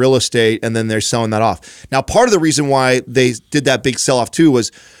power in real estate, and then they're selling that off. Now, part of the reason why they did that big sell-off too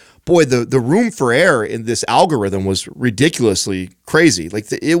was, boy, the room for error in this algorithm was ridiculously crazy. Like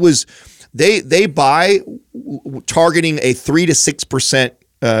it was, they buy targeting a 3 to 6%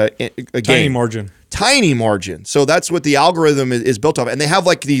 tiny margin. So that's what the algorithm is built off. And they have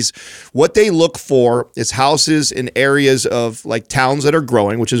like what they look for is houses in areas of like towns that are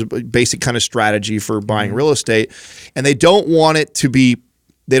growing, which is a basic kind of strategy for buying real estate. And they don't want it to be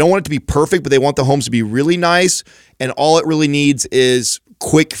perfect, but they want the homes to be really nice. And all it really needs is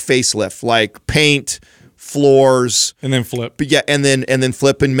quick facelift, like paint, floors, and then flip. But yeah, and then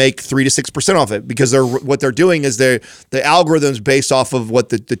flip and make 3 to 6% off it, because what they're doing is the algorithm's based off of what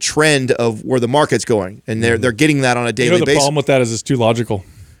the trend of where the market's going, and they're getting that on a daily basis. The problem with that is it's too logical.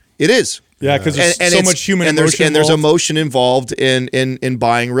 It is. Yeah, because there's so much human emotion and there's emotion involved in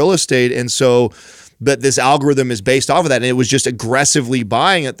buying real estate, and so. But this algorithm is based off of that, and it was just aggressively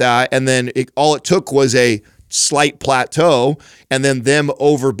buying at that, and then all it took was a slight plateau, and then them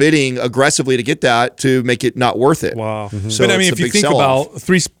overbidding aggressively to get that to make it not worth it. Wow. Mm-hmm. So but I mean, if you think about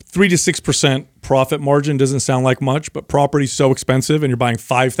 3 to 6% profit margin doesn't sound like much, but property's so expensive and you're buying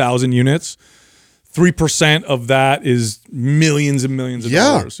 5,000 units, 3% of that is millions and millions of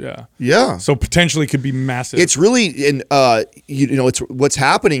dollars. Yeah. So potentially could be massive. It's really, it's what's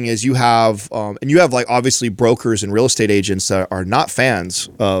happening is you have like obviously brokers and real estate agents that are not fans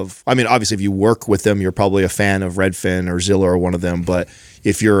of. I mean, obviously, if you work with them, you're probably a fan of Redfin or Zillow or one of them. But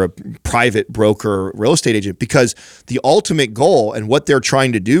if you're a private broker, real estate agent, because the ultimate goal and what they're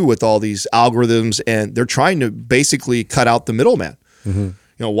trying to do with all these algorithms, and they're trying to basically cut out the middleman. Mm-hmm.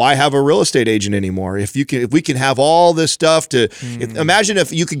 Why have a real estate agent anymore? If we can have all this stuff imagine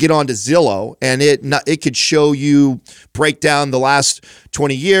if you could get onto Zillow and it could show you break down the last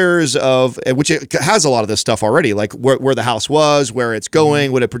 20 years of, which it has a lot of this stuff already, like where the house was, where it's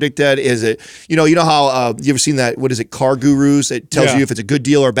going, what it predicted. Is it, you know how you ever seen that? What is it? Car Gurus. It tells you if it's a good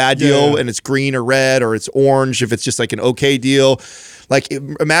deal or a bad deal, and it's green or red or it's orange if it's just like an okay deal. Like,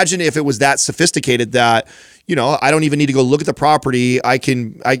 imagine if it was that sophisticated that, you know, I don't even need to go look at the property.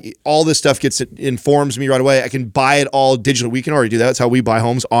 All this stuff informs me right away. I can buy it all digital. We can already do that. That's how we buy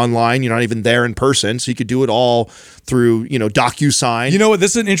homes online. You're not even there in person. So you could do it all through, you know, DocuSign. You know what?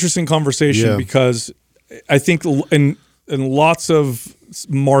 This is an interesting conversation because I think in lots of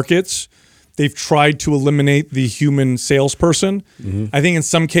markets, they've tried to eliminate the human salesperson. I think in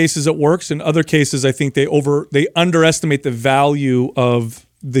some cases it works. In other cases, I think they underestimate the value of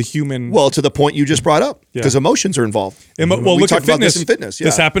the human. Well, to the point you just brought up, because emotions are involved. Well, look at fitness. This in fitness. Yeah.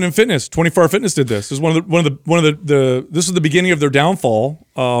 This happened in fitness. 24 Hour Fitness did this. This is one of the this was the beginning of their downfall.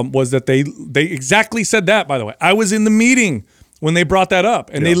 Was that they exactly said that? By the way, I was in the meeting when they brought that up,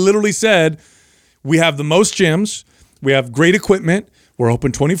 and they literally said, "We have the most gyms. We have great equipment. We're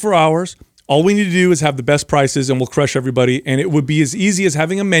open 24 hours. All we need to do is have the best prices and we'll crush everybody." And it would be as easy as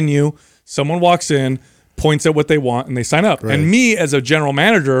having a menu. Someone walks in, points at what they want, and they sign up. Right. And me as a general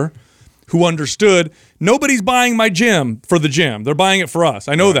manager who understood nobody's buying my gym for the gym. They're buying it for us.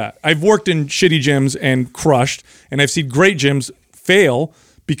 I know that. I've worked in shitty gyms and crushed, and I've seen great gyms fail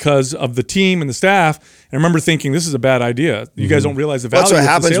because of the team and the staff. And I remember thinking, this is a bad idea. You guys don't realize the value. That's what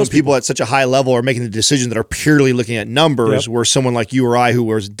happens when people at such a high level are making the decisions that are purely looking at numbers, where someone like you or I, who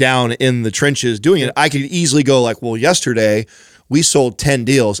was down in the trenches doing it, I could easily go like, well, yesterday we sold 10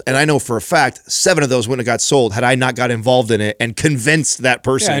 deals, and I know for a fact 7 of those wouldn't have got sold had I not got involved in it and convinced that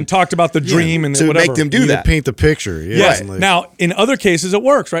person. Yeah, and talked about the dream and to whatever. make them do that. Paint the picture. Yeah. Right. Now, in other cases, it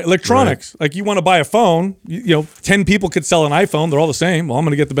works, right? Electronics. Like you want to buy a phone, you know, 10 people could sell an iPhone. They're all the same. Well, I'm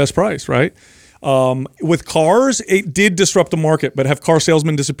going to get the best price, right? With cars, it did disrupt the market, but have car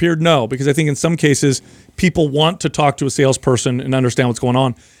salesmen disappeared? No, because I think in some cases, people want to talk to a salesperson and understand what's going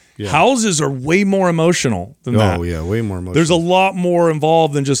on. Yeah. Houses are way more emotional than that. Oh, yeah, way more emotional. There's a lot more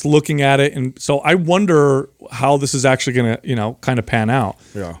involved than just looking at it. And so I wonder how this is actually going to, you know, kind of pan out.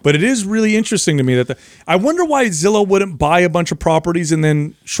 Yeah. But it is really interesting to me that I wonder why Zillow wouldn't buy a bunch of properties and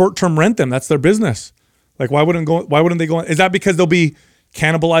then short-term rent them. That's their business. Like, why wouldn't they go? Is that because they'll be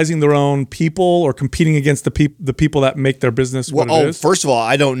cannibalizing their own people or competing against the people that make their business what it is? First of all,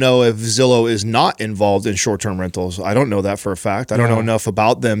 I don't know if Zillow is not involved in short-term rentals. I don't know that for a fact. I don't know enough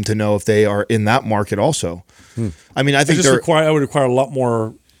about them to know if they are in that market also. I mean, I think I would require a lot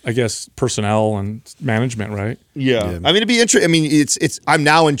more, I guess, personnel and management, right? Yeah. I mean, it'd be interesting. I mean, I'm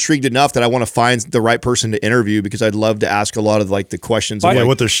now intrigued enough that I want to find the right person to interview, because I'd love to ask a lot of like the questions.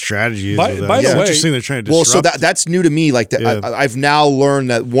 What their strategy is. By the way, interesting they're trying to disrupt. Well, so that's new to me. Like I've now learned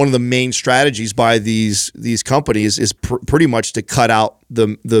that one of the main strategies by these companies is pretty much to cut out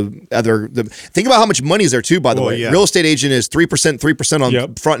the think about how much money is there too, by the way. Yeah. Real estate agent is 3%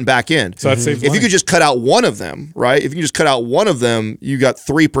 on front and back end. So that saves money. You could just cut out one of them, right? If you can just cut out one of them, you got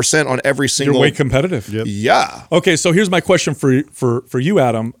 3% on every single. You're way competitive. Yep. Yeah. Okay, so here's my question for you,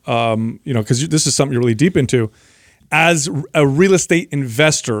 Adam. You know, because this is something you're really deep into. As a real estate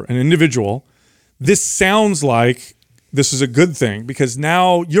investor, an individual, this sounds like this is a good thing, because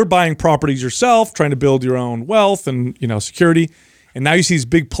now you're buying properties yourself, trying to build your own wealth and, you know, security, and now you see these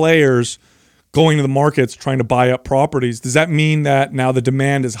big players going to the markets trying to buy up properties. Does that mean that now the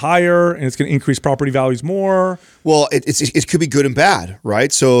demand is higher and it's going to increase property values more? Well, it could be good and bad,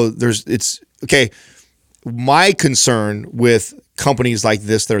 right? So okay. My concern with companies like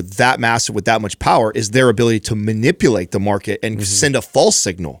this that are that massive with that much power is their ability to manipulate the market and send a false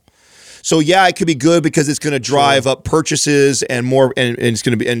signal. So yeah, it could be good because it's going to drive up purchases and more, and it's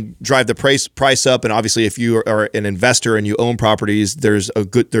going to be and drive the price up. And obviously, if you are an investor and you own properties, there's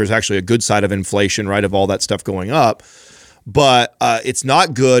actually a good side of inflation, right? Of all that stuff going up. But it's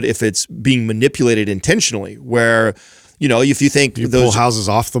not good if it's being manipulated intentionally, where, you know, if you think you pull houses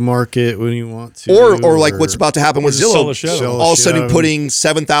off the market when you want to, or like what's about to happen with Zillow, all of a sudden putting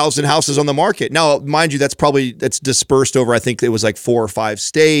 7,000 houses on the market. Now, mind you, that's dispersed over, I think it was like 4 or 5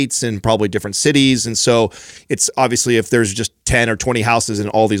 states and probably different cities. And so it's obviously, if there's just 10 or 20 houses in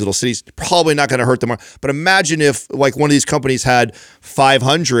all these little cities, probably not going to hurt them. But imagine if like one of these companies had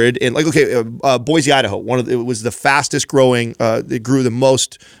 500 and like, okay, Boise, Idaho, it was the fastest growing, it grew the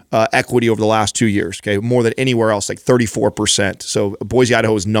most equity over the last 2 years, okay, more than anywhere else, like 34%. So Boise,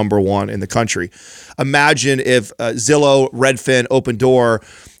 Idaho is #1 in the country. Imagine if Zillow, Redfin, Opendoor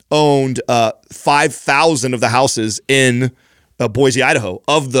owned 5,000 of the houses in Boise, Idaho.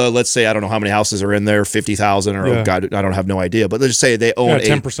 Of the, let's say, I don't know how many houses are in there, 50,000 or, oh God, I don't have no idea. But let's just say they own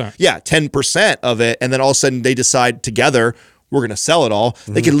 10%. 10% of it. And then all of a sudden they decide together, we're going to sell it all.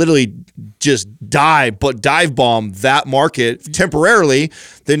 They could literally just dive bomb that market temporarily,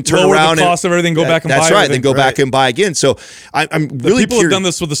 then turn around the cost of everything, go back and buy. That's right. Then go back and buy again. So I'm really people have done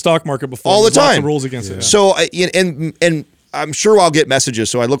this with the stock market before. all the time. Lots of rules against it. Yeah. So and I'm sure I'll get messages.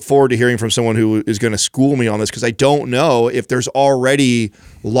 So I look forward to hearing from someone who is going to school me on this, because I don't know if there's already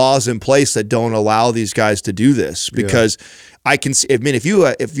laws in place that don't allow these guys to do this. Because I can see, if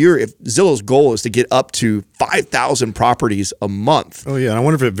Zillow's goal is to get up to 5,000 properties a month. Oh yeah, I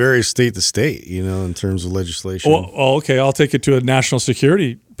wonder if it varies state to state, in terms of legislation. Well, okay, I'll take it to a national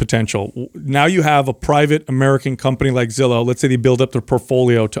security potential. Now you have a private American company like Zillow. Let's say they build up their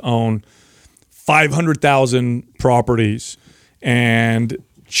portfolio to own 500,000 properties, and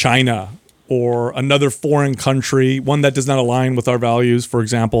China or another foreign country, one that does not align with our values, for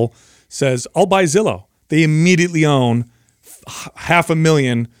example, says, I'll buy Zillow. They immediately own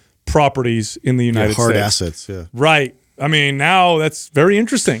 500,000 properties in the United hard States. Assets, yeah. Right. I mean, now that's very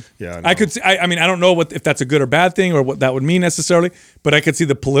interesting. Yeah, I could see, I mean, I don't know if that's a good or bad thing or what that would mean necessarily, but I could see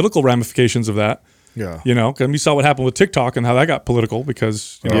the political ramifications of that. Yeah. Because we saw what happened with TikTok and how that got political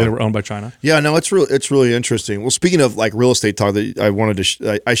because they were owned by China. Yeah, no, it's really interesting. Well, speaking of like real estate talk, that I wanted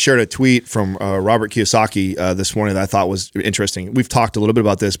to I shared a tweet from Robert Kiyosaki this morning that I thought was interesting. We've talked a little bit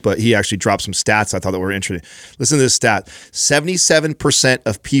about this, but he actually dropped some stats I thought that were interesting. Listen to this stat: 77%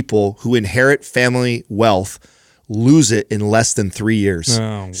 of people who inherit family wealth lose it in less than 3 years. Oh,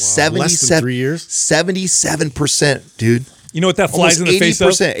 wow. Less than 3 years? 77%, dude. You know what that flies in the face of?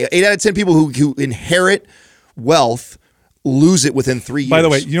 80%. 8 out of 10 people who inherit wealth lose it within 3 years. By the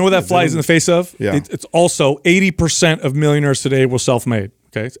way, you know what that flies in the face of? Yeah. It's also 80% of millionaires today were self-made.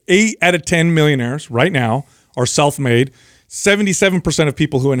 Okay, it's 8 out of 10 millionaires right now are self-made. 77% of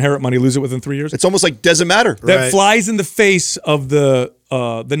people who inherit money lose it within 3 years. It's almost like doesn't matter. That flies in the face of the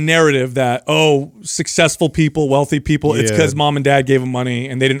narrative that successful people, wealthy people, it's because mom and dad gave them money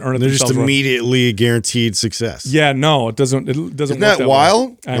and they didn't earn it They're themselves. just immediately guared success. Yeah, no, it doesn't. It doesn't. Isn't work that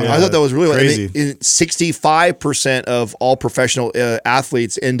wild? way. I thought that was really crazy. Wild. 65% of all professional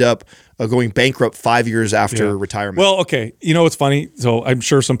athletes end up going bankrupt 5 years after retirement. Well, okay. You know what's funny? So I'm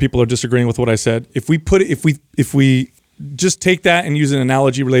sure some people are disagreeing with what I said. If we just take that and use an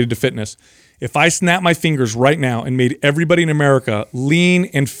analogy related to fitness. If I snap my fingers right now and made everybody in America lean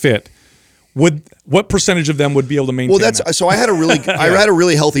and fit, what percentage of them would be able to maintain that? So I had a really I had a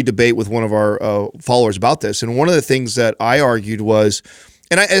really healthy debate with one of our followers about this, and one of the things that I argued was,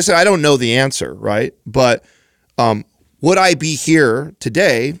 and I said I don't know the answer, right? But would I be here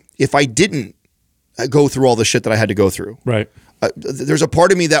today if I didn't go through all the shit that I had to go through? Right. There's a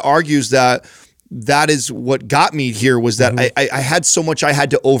part of me that argues that is what got me here, was that I had so much I had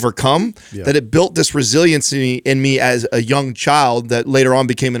to overcome that it built this resiliency in me as a young child that later on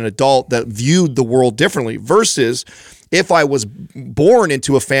became an adult that viewed the world differently, versus if I was born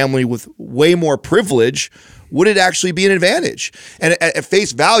into a family with way more privilege, would it actually be an advantage? And at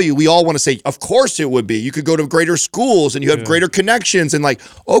face value, we all want to say, of course it would be. You could go to greater schools and you have greater connections and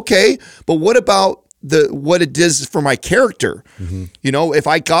okay, but what about what it does for my character? If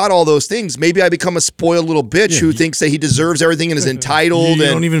I got all those things, maybe I become a spoiled little bitch who thinks that he deserves everything and is entitled. You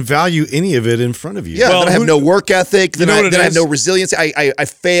don't even value any of it in front of you. Yeah, then I have no work ethic. Then I have no resilience. I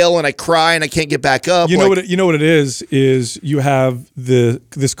fail and I cry and I can't get back up. You know what it is you have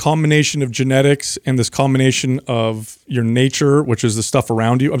this combination of genetics and this combination of your nature, which is the stuff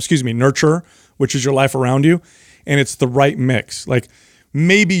around you. Nurture, which is your life around you, and it's the right mix. Like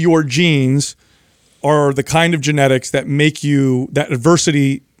maybe your genes are the kind of genetics that make you, that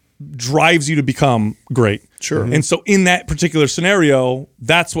adversity drives you to become great. Sure. And so in that particular scenario,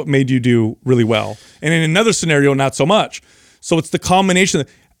 that's what made you do really well. And in another scenario, not so much. So it's the combination.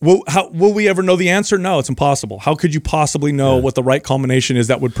 Will we ever know the answer? No, it's impossible. How could you possibly know what the right combination is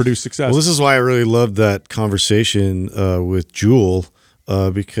that would produce success? Well, this is why I really loved that conversation with Jewel,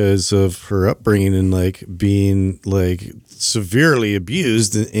 because of her upbringing and being severely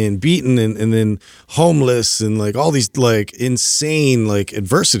abused and beaten and then homeless and all these insane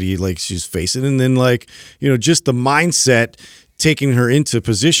adversity she's facing, and then just the mindset taking her into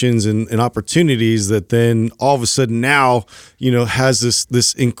positions and opportunities that then all of a sudden now, has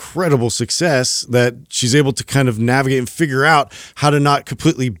this incredible success that she's able to kind of navigate and figure out how to not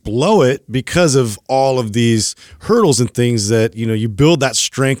completely blow it because of all of these hurdles and things that, you build that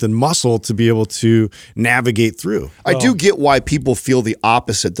strength and muscle to be able to navigate through. I do get why people feel the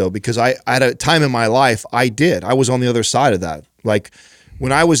opposite though, because I at a time in my life, I was on the other side of that.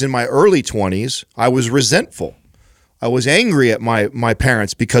 When I was in my early 20s, I was resentful. I was angry at my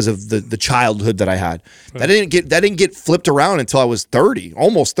parents because of the childhood that I had. Right. That didn't get flipped around until I was 30,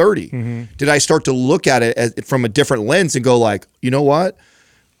 almost 30. Did I start to look at it from a different lens and go you know what?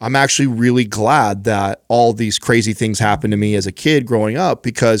 I'm actually really glad that all these crazy things happened to me as a kid growing up,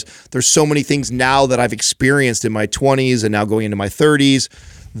 because there's so many things now that I've experienced in my 20s and now going into my 30s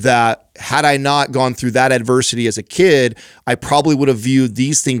that had I not gone through that adversity as a kid, I probably would have viewed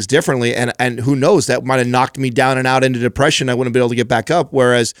these things differently. And who knows, that might have knocked me down and out into depression. I wouldn't be able to get back up.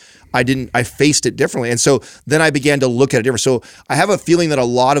 Whereas I faced it differently. And so then I began to look at it different. So I have a feeling that a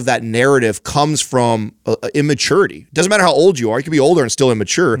lot of that narrative comes from immaturity. It doesn't matter how old you are. You can be older and still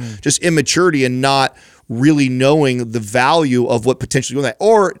immature, just immaturity and not really knowing the value of what potentially doing that,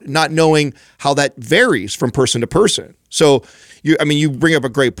 or not knowing how that varies from person to person. So you bring up a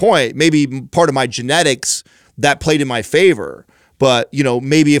great point. Maybe part of my genetics that played in my favor, but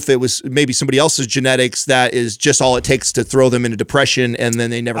maybe if it was maybe somebody else's genetics, that is just all it takes to throw them into depression and then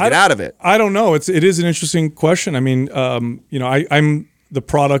they never get out of it. I don't know. It is an interesting question. I mean, I'm the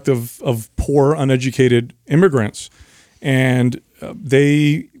product of poor, uneducated immigrants, and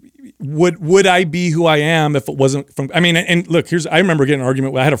they. Would I be who I am if it wasn't from? I mean, and look, I remember getting an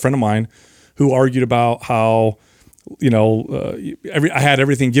argument. I had a friend of mine who argued about how, I had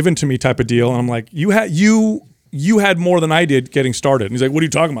everything given to me type of deal, and I'm like, you had more than I did getting started. And he's like, what are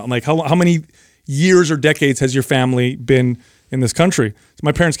you talking about? I'm like, how many years or decades has your family been in this country? So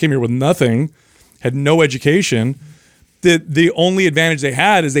my parents came here with nothing, had no education. The only advantage they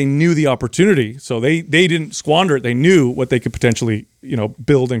had is they knew the opportunity. So they didn't squander it. They knew what they could potentially,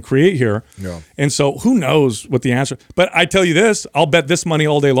 build and create here. Yeah. And so who knows what the answer. But I tell you this, I'll bet this money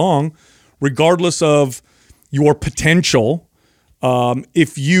all day long, regardless of your potential,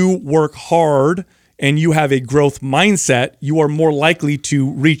 if you work hard and you have a growth mindset, you are more likely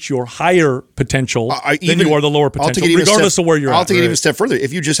to reach your higher potential than you are the lower potential, regardless of where you're at. I'll take it even a step further.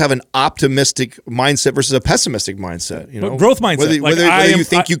 If you just have an optimistic mindset versus a pessimistic mindset, but growth mindset. Whether you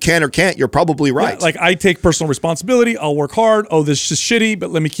think you can or can't, you're probably right. Yeah, like I take personal responsibility. I'll work hard. Oh, this is shitty, but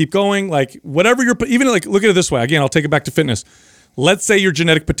let me keep going. Like whatever look at it this way. Again, I'll take it back to fitness. Let's say your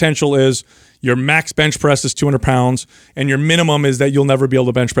genetic potential is your max bench press is 200 pounds and your minimum is that you'll never be able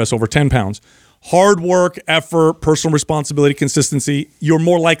to bench press over 10 pounds. Hard work, effort, personal responsibility, consistency, you're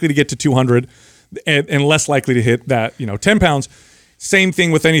more likely to get to 200 and less likely to hit that, 10 pounds. Same thing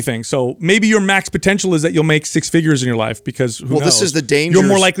with anything. So maybe your max potential is that you'll make six figures in your life because who knows? This is the danger. You're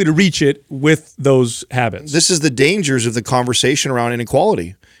more likely to reach it with those habits. This is the dangers of the conversation around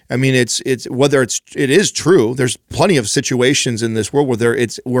inequality. I mean, it is true. There's plenty of situations in this world where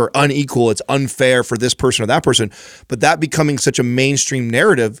we're unequal. It's unfair for this person or that person. But that becoming such a mainstream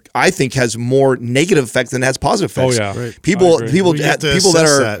narrative, I think, has more negative effects than it has positive effects. Oh yeah, right. People that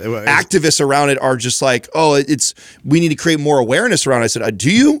are activists around it are just like, we need to create more awareness around it. I said,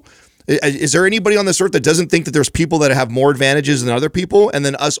 do you? Is there anybody on this earth that doesn't think that there's people that have more advantages than other people? And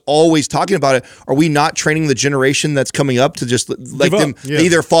then us always talking about it, are we not training the generation that's coming up to just like them? Yeah. They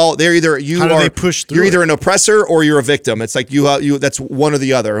either fall. They're either you're either an oppressor or you're a victim. It's like you. That's one or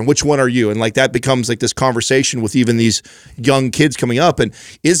the other. And which one are you? And like that becomes like this conversation with even these young kids coming up. And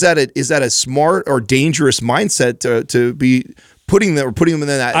is that a smart or dangerous mindset to be putting them in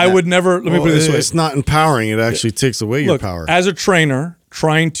that? I would never. Let me put it this way: it's not empowering. It actually takes away your power. As a trainer,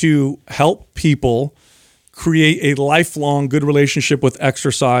 trying to help people create a lifelong good relationship with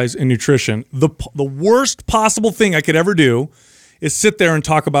exercise and nutrition. The worst possible thing I could ever do is sit there and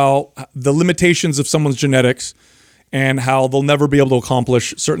talk about the limitations of someone's genetics and how they'll never be able to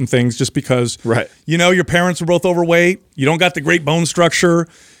accomplish certain things just because, your parents were both overweight, you don't got the great bone structure,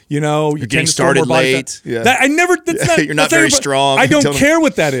 you're getting started late. Yeah. You're not very strong. I don't care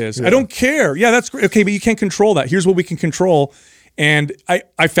what that is. Yeah. I don't care. Yeah, that's great. Okay, but you can't control that. Here's what we can control. And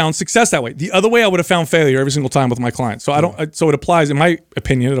I found success that way. The other way, I would have found failure every single time with my clients. So so it applies, in my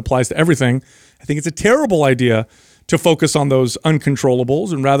opinion, it applies to everything. I think it's a terrible idea to focus on those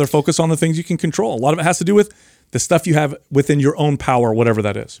uncontrollables and rather focus on the things you can control. A lot of it has to do with the stuff you have within your own power, whatever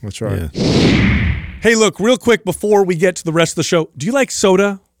that is. That's right. Yeah. Hey, look, real quick before we get to the rest of the show, do you like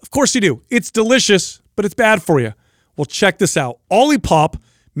soda? Of course you do. It's delicious, but it's bad for you. Well, check this out. Olipop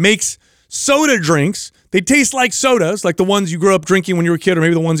makes soda drinks. They taste like sodas, like the ones you grew up drinking when you were a kid, or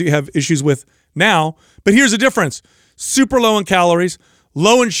maybe the ones that you have issues with now. But here's the difference. Super low in calories,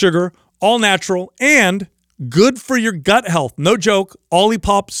 low in sugar, all natural, and good for your gut health. No joke,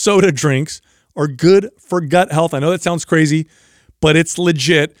 Olipop soda drinks are good for gut health. I know that sounds crazy, but it's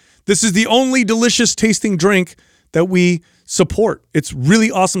legit. This is the only delicious tasting drink that we support. It's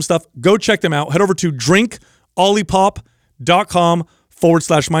really awesome stuff. Go check them out. Head over to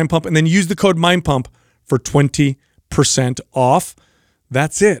drinkolipop.com/mindpump and then use the code mindpump for 20% off.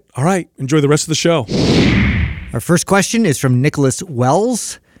 That's it. All right. Enjoy the rest of the show. Our first question is from Nicholas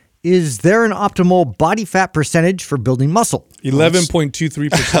Wells. Is there an optimal body fat percentage for building muscle?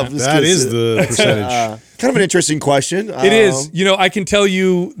 11.23%. That is the percentage. Kind of an interesting question. It is. I can tell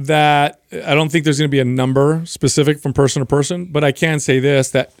you that I don't think there's going to be a number specific from person to person, but I can say this,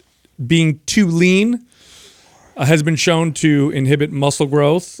 that being too lean has been shown to inhibit muscle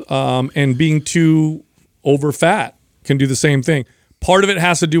growth, and being too over fat can do the same thing. Part of it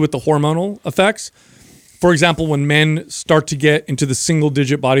has to do with the hormonal effects. For example, when men start to get into the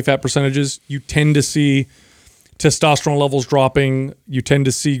single-digit body fat percentages, you tend to see testosterone levels dropping. You tend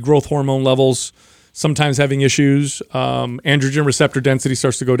to see growth hormone levels sometimes having issues. Androgen receptor density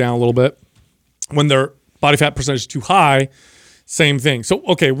starts to go down a little bit. When their body fat percentage is too high, same thing. So,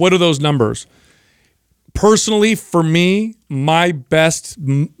 okay, what are those numbers? Personally, for me, my best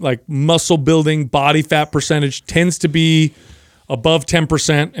muscle building body fat percentage tends to be above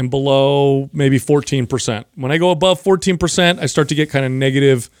 10% and below maybe 14%. When I go above 14%, I start to get kind of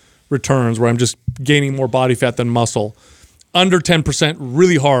negative returns where I'm just gaining more body fat than muscle. Under 10%,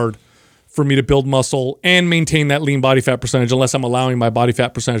 really hard for me to build muscle and maintain that lean body fat percentage unless I'm allowing my body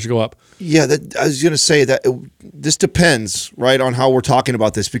fat percentage to go up. Yeah, I was going to say that this depends, right, on how we're talking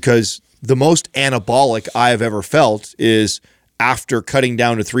about this, because the most anabolic I've ever felt is after cutting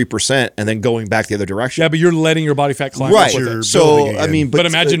down to 3% and then going back the other direction. Yeah, but you're letting your body fat climb right. up with it. So, I mean, but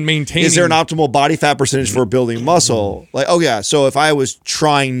imagine maintaining. Is there an optimal body fat percentage for building muscle? Like, oh yeah. So if I was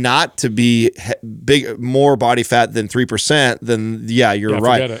trying not to be more body fat than 3%, then yeah, you're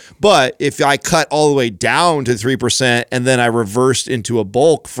right. Forget it. But if I cut all the way down to 3% and then I reversed into a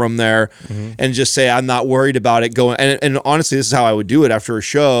bulk from there and just say I'm not worried about it going, and honestly, this is how I would do it after a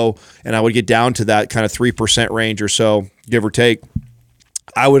show, and I would get down to that kind of 3% range or so, give or take,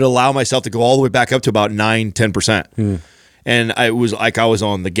 I would allow myself to go all the way back up to about 9-10%. And I was like I was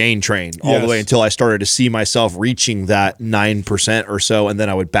on the gain train all the way until I started to see myself reaching that 9% or so, and then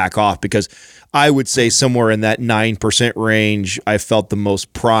I would back off, because I would say somewhere in that 9% range I felt the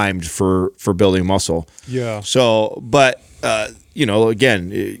most primed for building muscle. Yeah. So, but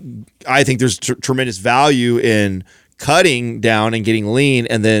again, I think there's tremendous value in cutting down and getting lean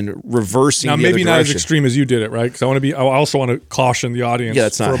and then reversing. Now, the maybe other not as direction. extreme as you did it, right? Because I also want to caution the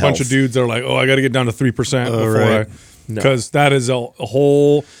audience for a bunch of dudes that are like, oh, I got to get down to 3% before because that is a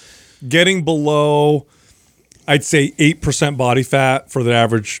whole getting below, I'd say 8% body fat for the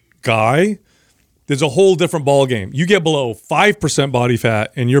average guy. There's a whole different ball game. You get below 5% body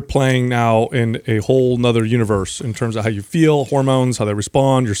fat and you're playing now in a whole nother universe in terms of how you feel, hormones, how they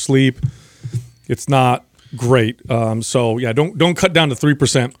respond, your sleep. It's not great. So yeah, don't cut down to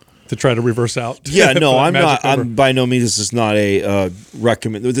 3% to try to reverse out. Yeah, no, I'm not. I'm by no means. This is not a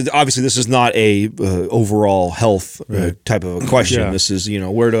recommend. Obviously, this is not a overall health type of a question. Yeah. This is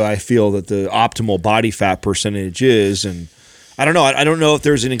where do I feel that the optimal body fat percentage is, and I don't know. I don't know if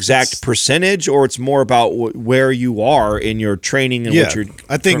there's an exact percentage or it's more about where you are in your training and what you're.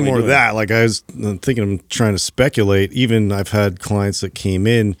 I think more of that. Like I was thinking, I'm trying to speculate. Even I've had clients that came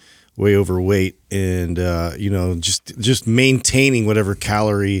in way overweight and just maintaining whatever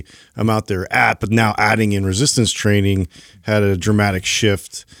calorie amount they're at, but now adding in resistance training had a dramatic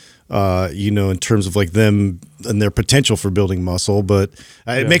shift in terms of like them and their potential for building muscle. But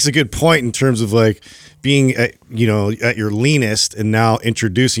it makes a good point in terms of like being at your leanest and now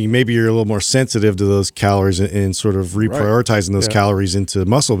introducing, maybe you're a little more sensitive to those calories and sort of reprioritizing those calories into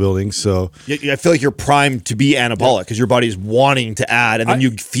muscle building. So I feel like you're primed to be anabolic because your body's wanting to add, and then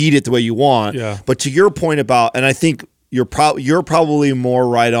you feed it the way you want. Yeah. But to your point about, and I think you're probably more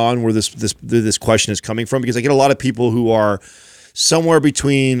right on where this question is coming from, because I get a lot of people who are somewhere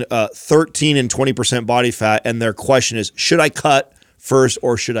between 13 and 20% body fat, and their question is, should I cut first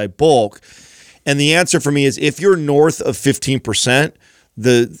or should I bulk? And the answer for me is, if you're north of 15%,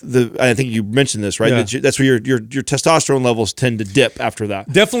 I think you mentioned this, right? Yeah. That's where your testosterone levels tend to dip after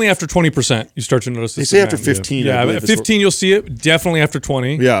that. Definitely after 20%, you start to notice this. They say after 15. Yeah, at 15 you'll see it. Definitely after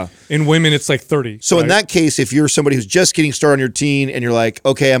 20. Yeah. In women, it's like 30. So in that case, if you're somebody who's just getting started on your teen and you're like,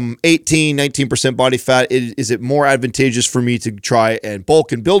 okay, I'm 18, 19% body fat, is it more advantageous for me to try and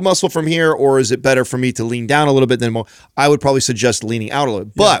bulk and build muscle from here, or is it better for me to lean down a little bit than more? I would probably suggest leaning out a little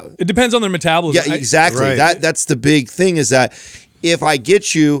bit. But it depends on their metabolism. Yeah, exactly. That's the big thing, is that if I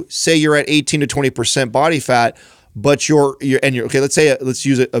get you, say you're at 18 to 20% body fat, but you're okay, let's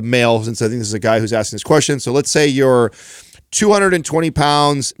use a male, since I think this is a guy who's asking this question. So let's say you're 220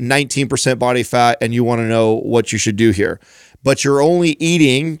 pounds, 19% body fat, and you want to know what you should do here. But you're only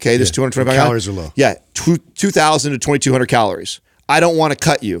eating, this 220 pounds. Calories are low. Yeah, 2,000 to 2,200 calories. I don't want to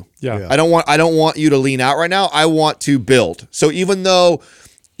cut you. Yeah. I don't want you to lean out right now. I want to build. So even though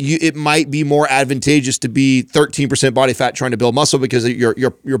it might be more advantageous to be 13% body fat trying to build muscle because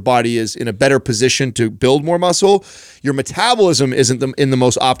your body is in a better position to build more muscle. Your metabolism isn't in the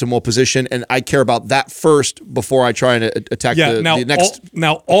most optimal position, and I care about that first before I try and attack the next.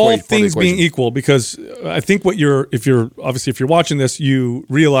 All things being equal, because I think if you're watching this, you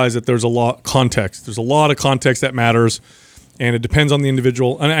realize that there's a lot of context. There's a lot of context that matters. And it depends on the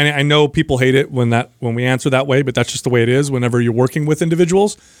individual. And I know people hate it when we answer that way, but that's just the way it is whenever you're working with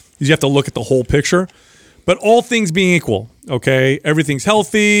individuals. You have to look at the whole picture. But all things being equal, okay? Everything's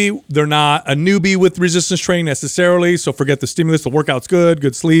healthy. They're not a newbie with resistance training necessarily, so forget the stimulus. The workout's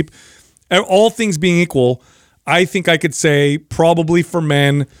good sleep. All things being equal, I think I could say probably for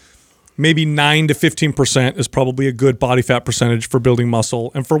men, maybe 9 to 15% is probably a good body fat percentage for building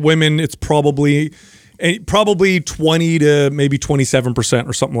muscle. And for women, it's probably 20 to maybe 27%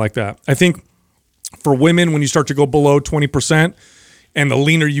 or something like that. I think for women, when you start to go below 20% and the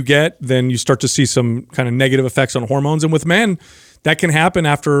leaner you get, then you start to see some kind of negative effects on hormones. And with men, that can happen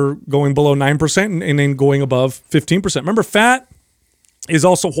after going below 9% and then going above 15%. Remember, fat is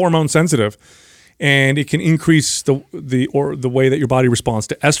also hormone sensitive, and it can increase the way that your body responds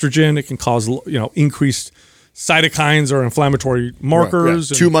to estrogen. It can cause increased cytokines or inflammatory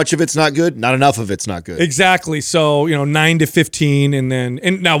markers. Right. Too much of it's not good. Not enough of it's not good. Exactly. So 9 to 15,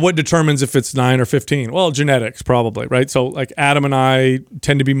 and now what determines if it's 9 or 15? Well, genetics probably, right? So like Adam and I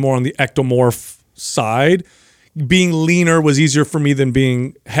tend to be more on the ectomorph side. Being leaner was easier for me than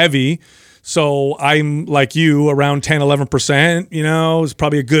being heavy. So I'm like you, around 10, 11%, is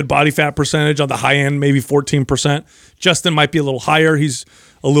probably a good body fat percentage. On the high end, maybe 14%. Justin might be a little higher. He's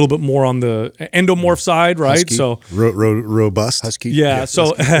a little bit more on the endomorph side, right? Husky. So robust. Husky. Yeah.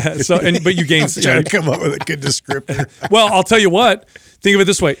 But you gain. Trying to come up with a good descriptor. Well, I'll tell you what. Think of it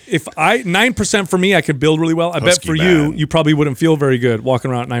this way: if 9% for me, I could build really well. I bet for you probably wouldn't feel very good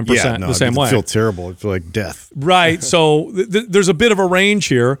walking around at 9% the same way. I feel terrible. I feel like death. Right. So there's a bit of a range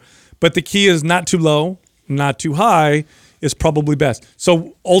here, but the key is not too low, not too high is probably best.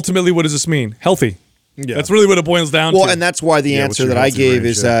 So ultimately, what does this mean? Healthy. Yeah. That's really what it boils down to. Well, and that's why the answer that I gave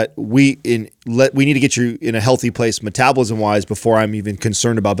is that we need to get you in a healthy place metabolism-wise before I'm even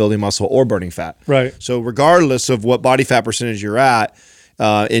concerned about building muscle or burning fat. Right. So regardless of what body fat percentage you're at,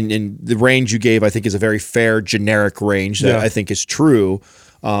 in the range you gave, I think is a very fair generic range that I think is true.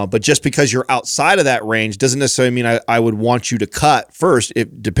 But just because you're outside of that range doesn't necessarily mean I would want you to cut first,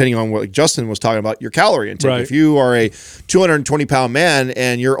 depending on what Justin was talking about, your calorie intake. Right. If you are a 220-pound man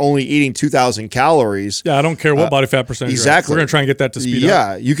and you're only eating 2,000 calories. Yeah, I don't care what body fat percentage. Exactly. We're going to try and get that to speed up.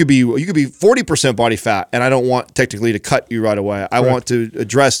 Yeah, you could be 40% body fat, and I don't want technically to cut you right away. I want to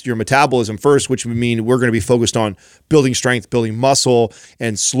address your metabolism first, which would mean we're going to be focused on building strength, building muscle,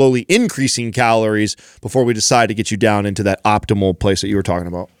 and slowly increasing calories before we decide to get you down into that optimal place that you were talking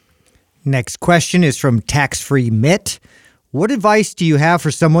about. Next question is from Tax-Free Mitt. What advice do you have for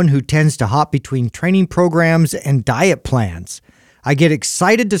someone who tends to hop between training programs and diet plans? I get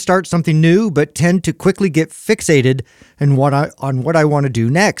excited to start something new, but tend to quickly get fixated on what I want to do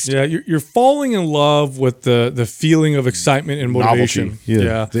next. Yeah, you're falling in love with the feeling of excitement and motivation. Novelty.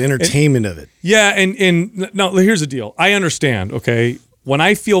 Yeah. The entertainment of it. Yeah, and now here's the deal. I understand, okay? When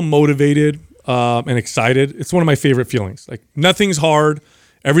I feel motivated and excited, it's one of my favorite feelings. Like nothing's hard.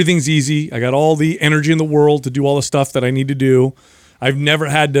 Everything's easy. I got all the energy in the world to do all the stuff that I need to do. I've never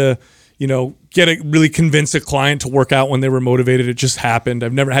had to, really convince a client to work out when they were motivated. It just happened.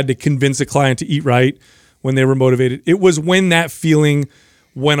 I've never had to convince a client to eat right when they were motivated. It was when that feeling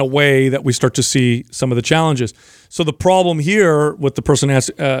went away that we start to see some of the challenges. So the problem here with the person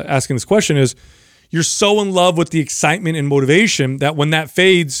asking this question is you're so in love with the excitement and motivation that when that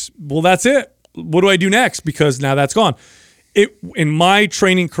fades, well, that's it. What do I do next? Because now that's gone. In my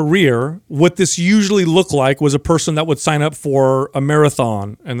training career, what this usually looked like was a person that would sign up for a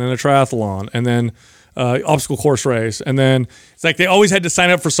marathon and then a triathlon and then obstacle course race. And then it's like they always had to sign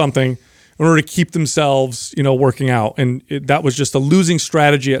up for something in order to keep themselves, working out. And that was just a losing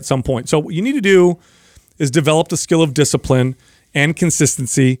strategy at some point. So what you need to do is develop the skill of discipline and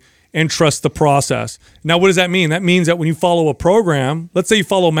consistency and trust the process. Now, what does that mean? That means that when you follow a program, let's say you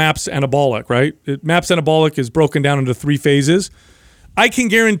follow MAPS Anabolic, right? MAPS Anabolic is broken down into 3 phases. I can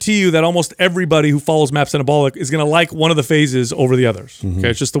guarantee you that almost everybody who follows MAPS Anabolic is going to like one of the phases over the others. Mm-hmm. Okay,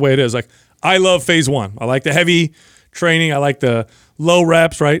 it's just the way it is. Like, I love phase 1. I like the heavy training. I like the low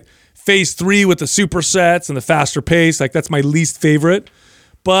reps, right? Phase 3 with the supersets and the faster pace, like that's my least favorite.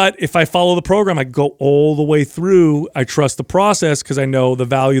 But if I follow the program, I go all the way through. I trust the process because I know the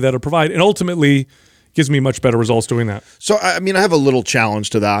value that it'll provide. And ultimately, gives me much better results doing that. So, I have a little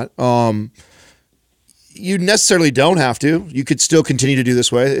challenge to that. you necessarily don't have to. You could still continue to do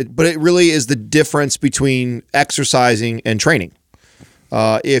this way, but it really is the difference between exercising and training.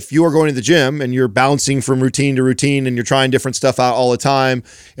 If you are going to the gym and you're bouncing from routine to routine and you're trying different stuff out all the time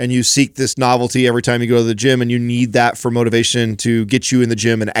and you seek this novelty every time you go to the gym and you need that for motivation to get you in the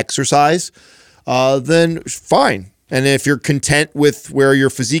gym and exercise, then fine. And if you're content with where your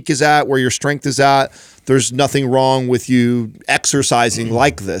physique is at, where your strength is at, there's nothing wrong with you exercising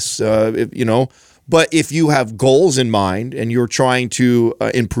like this, But if you have goals in mind and you're trying to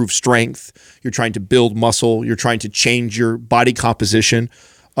improve strength, you're trying to build muscle, you're trying to change your body composition,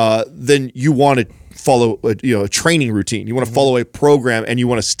 then you want to follow a training routine. You want to follow a program and you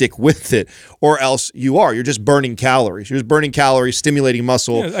want to stick with it, or else you're just burning calories. You're just burning calories, stimulating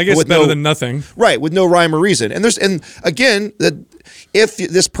muscle. Yeah, I guess better than nothing. Right, with no rhyme or reason. And again, if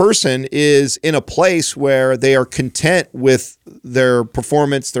this person is in a place where they are content with their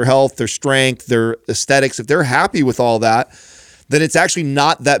performance, their health, their strength, their aesthetics, if they're happy with all that, then it's actually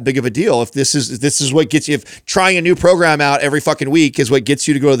not that big of a deal. If this is what gets you, if trying a new program out every fucking week is what gets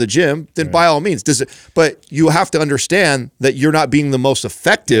you to go to the gym, then by all means, but you have to understand that you're not being the most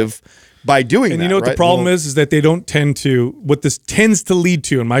effective by doing that. And you know what the problem is that they don't tend to, what this tends to lead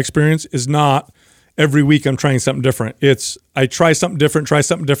to, in my experience, is not every week I'm trying something different. It's I try something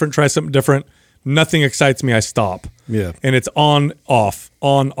different, nothing excites me, I stop. Yeah. And it's on, off.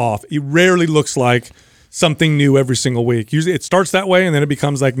 It rarely looks like something new every single week. Usually it starts that way and then it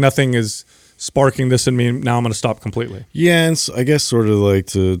becomes like nothing is sparking this in me. Now I'm going to stop completely. Yeah, and so I guess sort of like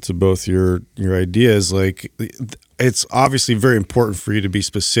to both your ideas, like it's obviously very important for you to be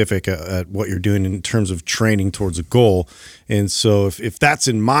specific at what you're doing in terms of training towards a goal. And so if that's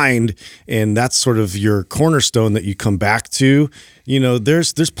in mind and that's sort of your cornerstone that you come back to,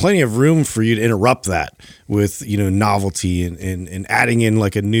 there's plenty of room for you to interrupt that with, novelty and adding in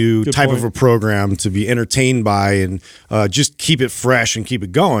like a new type of a program to be entertained by and just keep it fresh and keep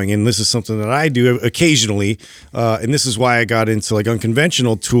it going. And this is something that I do occasionally. And this is why I got into like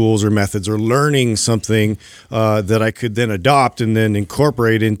unconventional tools or methods or learning something that I could then adopt and then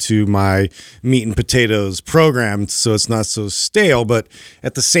incorporate into my meat and potatoes program so it's not so stale. But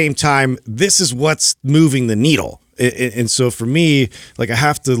at the same time, this is what's moving the needle. And so for me, like I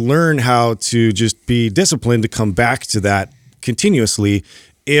have to learn how to just be disciplined to come back to that continuously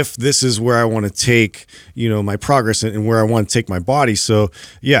if this is where I want to take, my progress and where I want to take my body. So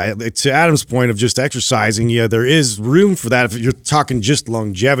yeah, to Adam's point of just exercising, there is room for that. If you're talking just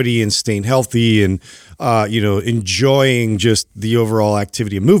longevity and staying healthy and, enjoying just the overall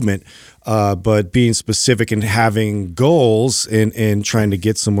activity of movement, but being specific and having goals and trying to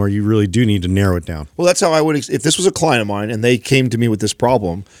get somewhere, you really do need to narrow it down. Well, that's how I would, if this was a client of mine and they came to me with this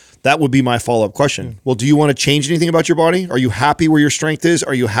problem, that would be my follow-up question. Well, do you want to change anything about your body? Are you happy where your strength is?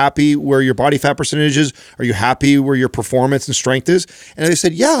 Are you happy where your body fat percentage is? Are you happy where your performance and strength is? And they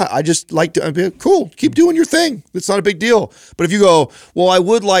said, yeah, I just like to, I'd be cool, keep doing your thing. It's not a big deal. But if you go, well, I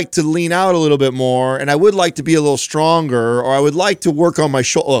would like to lean out a little bit more and I would like to be a little stronger or I would like to work on my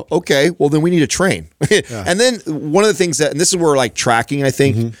shoulder. Oh, okay, well, then we need to train. Yeah. And then one of the things that, and this is where like tracking, I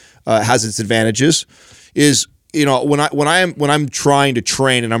think, has its advantages, is when I'm trying to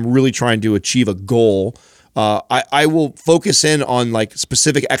train and I'm really trying to achieve a goal, I will focus in on like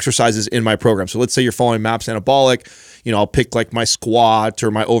specific exercises in my program. So let's say you're following MAPS Anabolic, I'll pick like my squat or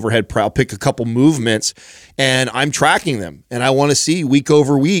my overhead press. I'll pick a couple movements and I'm tracking them and I want to see week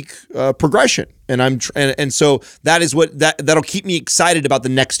over week progression. And so that is what that'll keep me excited about the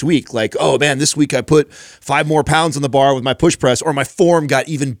next week. Like, oh man, this week I put 5 more pounds on the bar with my push press, or my form got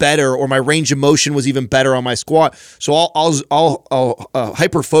even better, or my range of motion was even better on my squat. So I'll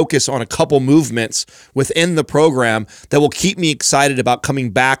hyper focus on a couple movements within the program that will keep me excited about coming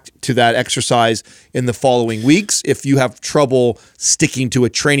back to that exercise in the following weeks. If you have trouble sticking to a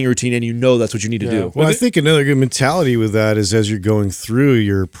training routine and that's what you need to do. Well, I think another good mentality with that is as you're going through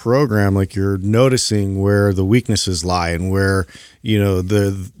your program, like you're noticing where the weaknesses lie and where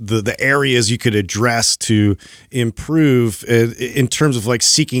the areas you could address to improve in terms of like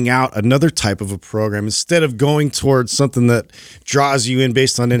seeking out another type of a program instead of going towards something that draws you in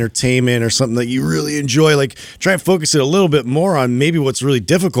based on entertainment or something that you really enjoy. Like try and focus it a little bit more on maybe what's really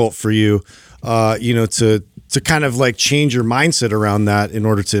difficult for you, to kind of like change your mindset around that in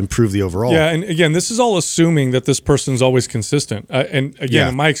order to improve the overall. Yeah, and again, this is all assuming that this person's always consistent. And again,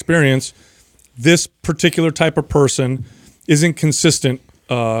 in my experience, this particular type of person isn't consistent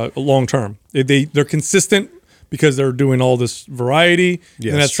long term. They're consistent because they're doing all this variety,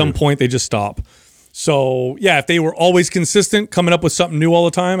 and at some point they just stop. So yeah, if they were always consistent, coming up with something new all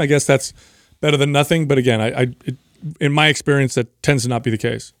the time, I guess that's better than nothing. But again, in my experience, that tends to not be the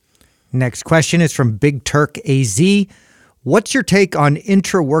case. Next question is from Big Turk AZ. What's your take on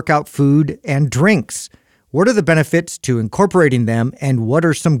intra-workout food and drinks? What are the benefits to incorporating them, and what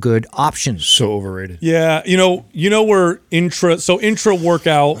are some good options? So overrated. Yeah, where intra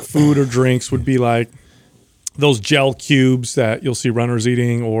workout food or drinks would be like those gel cubes that you'll see runners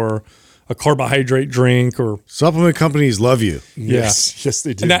eating, or a carbohydrate drink, or supplement companies love you. Yes,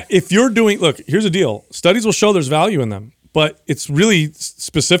 they do. Now, if you're doing, look, here's the deal. Studies will show there's value in them, but it's really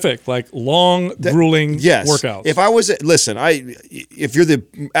specific, like long, grueling workouts. If you're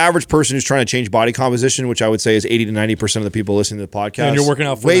the average person who's trying to change body composition, which I would say is 80 to 90% of the people listening to the podcast, and you're working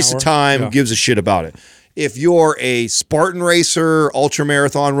out for waste an hour. of time, gives a shit about it. If you're a Spartan racer, ultra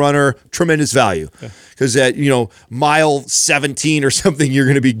marathon runner, tremendous value. Because at mile 17 or something, you're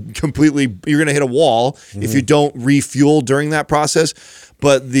going to hit a wall if you don't refuel during that process.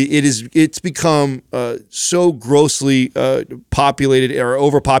 But it's become so grossly populated or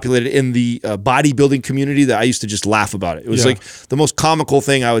overpopulated in the bodybuilding community that I used to just laugh about it. It was like the most comical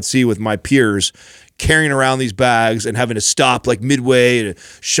thing I would see with my peers carrying around these bags and having to stop like midway to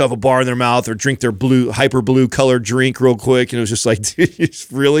shove a bar in their mouth or drink their hyper blue colored drink real quick. And it was just like, dude,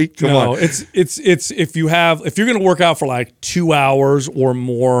 really? Come on. It's if you're going to work out for like 2 hours or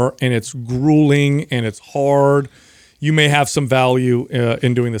more and it's grueling and it's hard, you may have some value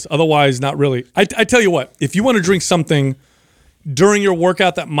in doing this. Otherwise, not really. I tell you what, if you want to drink something during your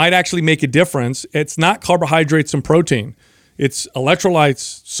workout that might actually make a difference, it's not carbohydrates and protein. It's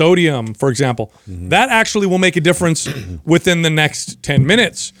electrolytes, sodium, for example. Mm-hmm. That actually will make a difference within the next 10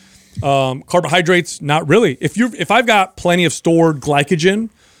 minutes. Carbohydrates, not really. If I've got plenty of stored glycogen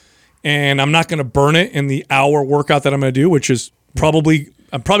and I'm not going to burn it in the hour workout that I'm going to do, which is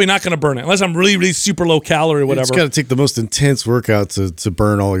I'm probably not going to burn it unless I'm really, really super low calorie or whatever. It's got to take the most intense workout to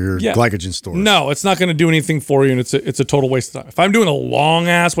burn all your glycogen stores. No, it's not going to do anything for you, and it's a total waste of time. If I'm doing a long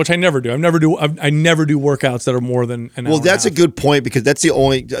ass, which I never do, I never do workouts that are more than an hour. Well, that's a good point, because that's the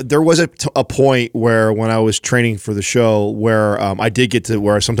only. There was a point where when I was training for the show where I did get to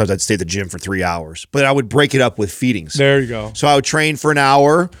where sometimes I'd stay at the gym for 3 hours, but I would break it up with feedings. There you go. So I would train for an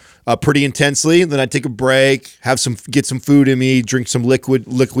hour. Pretty intensely. Then I'd take a break, get some food in me, drink some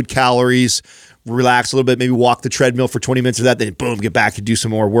liquid calories, relax a little bit, maybe walk the treadmill for 20 minutes of that, then boom, get back and do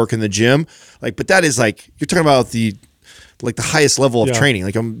some more work in the gym. But that is like, you're talking about the highest level of training.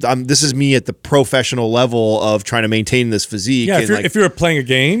 Like this is me at the professional level of trying to maintain this physique. Yeah, if you're playing a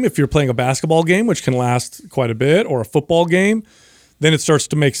game, if you're playing a basketball game, which can last quite a bit, or a football game, then it starts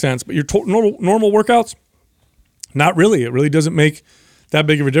to make sense. But your normal workouts, not really. It really doesn't make that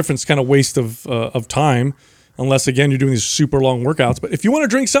big of a difference. Kind of waste of time, unless again you're doing these super long workouts. But if you want to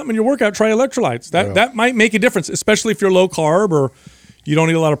drink something in your workout, try electrolytes. That might make a difference, especially if you're low carb or you don't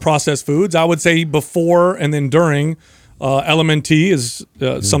eat a lot of processed foods. I would say before and then during. LMNT is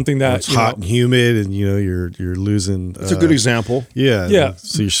something that it's hot and humid, and you're losing. It's a good example. Yeah.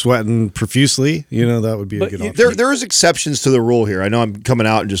 So you're sweating profusely. That would be a good option. There is exceptions to the rule here. I know I'm coming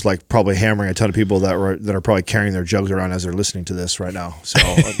out and just like probably hammering a ton of people that are probably carrying their jugs around as they're listening to this right now. So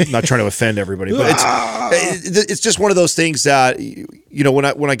I'm not trying to offend everybody, but it's just one of those things that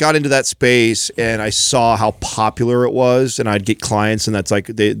when I got into that space and I saw how popular it was, and I'd get clients and that's like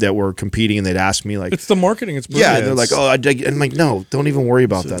that were competing, and they'd ask me like, it's the marketing. It's brilliant. Yeah, and they're like, oh. And I'm like, no, don't even worry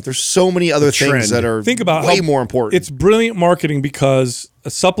about that. There's so many other things that are way more important. It's brilliant marketing, because a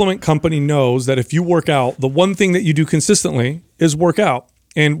supplement company knows that if you work out, the one thing that you do consistently is work out.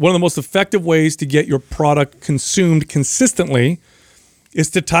 And one of the most effective ways to get your product consumed consistently is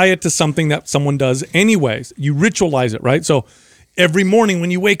to tie it to something that someone does anyways. You ritualize it, right? So every morning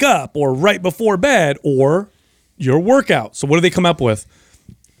when you wake up, or right before bed, or your workout. So what do they come up with?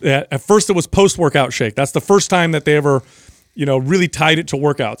 At first it was post-workout shake. That's the first time that they ever, really tied it to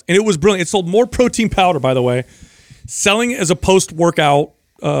workouts. And it was brilliant. It sold more protein powder, by the way. Selling it as a post-workout,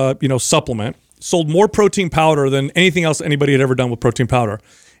 supplement, sold more protein powder than anything else anybody had ever done with protein powder.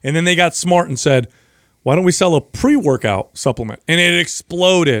 And then they got smart and said, why don't we sell a pre-workout supplement? And it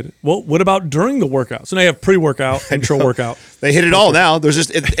exploded. Well, what about during the workout? So now you have pre-workout, intra-workout. They hit it all now. There's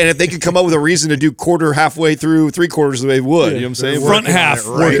just, and if they could come up with a reason to do halfway through, 3/4, they would. You know what I'm saying? Front half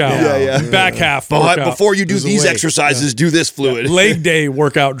workout, back half workout. Before you do these exercises, do this fluid. Leg day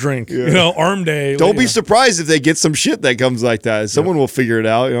workout drink. Arm day. Don't be surprised if they get some shit that comes like that. Someone will figure it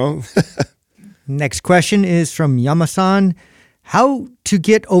out. Next question is from Yamasan. How to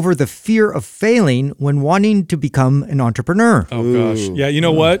get over the fear of failing when wanting to become an entrepreneur? Oh gosh, yeah. You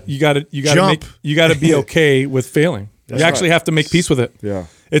know what? You got to be okay with failing. You actually have to make peace with it. Yeah,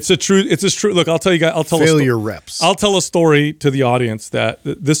 it's a true. Look, I'll tell you guys. Failure reps. I'll tell a story to the audience that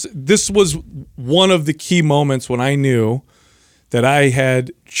this was one of the key moments when I knew that I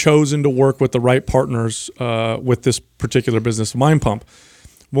had chosen to work with the right partners with this particular business, Mind Pump.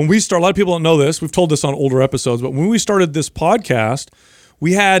 When we start, a lot of people don't know this. We've told this on older episodes, but when we started this podcast,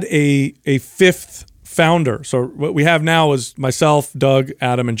 we had a fifth founder. So what we have now is myself, Doug,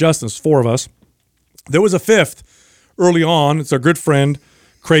 Adam, and Justin. It's four of us. There was a fifth early on. It's our good friend,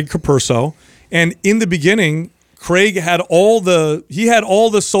 Craig Capurso. And in the beginning, Craig had all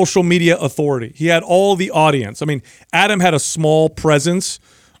the social media authority. He had all the audience. I mean, Adam had a small presence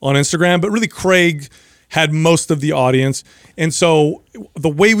on Instagram, but really Craig had most of the audience. And so the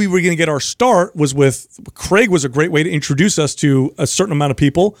way we were going to get our start was with Craig was a great way to introduce us to a certain amount of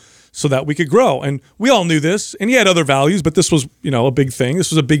people so that we could grow. And we all knew this, and he had other values, but this was, a big thing.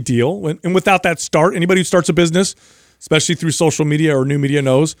 This was a big deal. And without that start, anybody who starts a business, especially through social media or new media,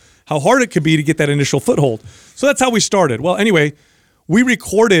 knows how hard it could be to get that initial foothold. So that's how we started. Well, anyway, we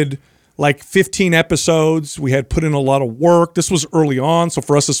recorded like 15 episodes. We had put in a lot of work. This was early on. So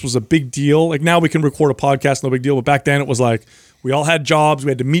for us, this was a big deal. Like now we can record a podcast, no big deal. But back then it was like we all had jobs.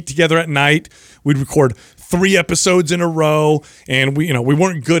 We had to meet together at night. We'd record 3 episodes in a row, and we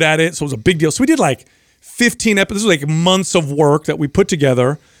weren't good at it. So it was a big deal. So we did like 15 episodes, like months of work that we put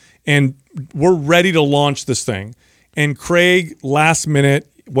together, and we're ready to launch this thing. And Craig, last minute,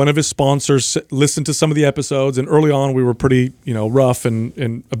 one of his sponsors listened to some of the episodes, and early on we were pretty, rough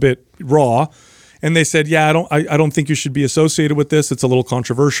and a bit raw. And they said, "Yeah, I don't think you should be associated with this. It's a little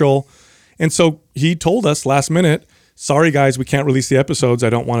controversial." And so he told us last minute, "Sorry guys, we can't release the episodes. I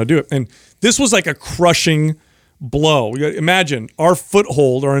don't want to do it." And this was like a crushing blow. Imagine our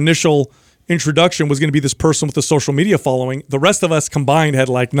foothold, our initial introduction was going to be this person with a social media following. The rest of us combined had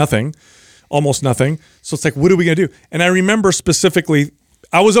like nothing. Almost nothing. So it's like, what are we going to do? And I remember specifically,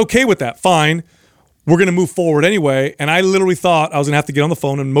 I was okay with that. Fine. We're going to move forward anyway. And I literally thought I was going to have to get on the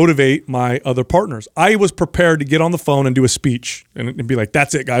phone and motivate my other partners. I was prepared to get on the phone and do a speech and be like,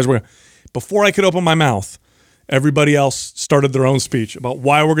 that's it, guys. Before I could open my mouth, everybody else started their own speech about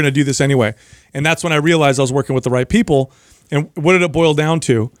why we're going to do this anyway. And that's when I realized I was working with the right people. And what did it boil down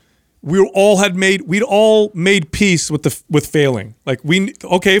to? We'd all made peace with failing. Like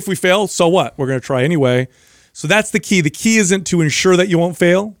if we fail, so what? We're going to try anyway. So that's the key. The key isn't to ensure that you won't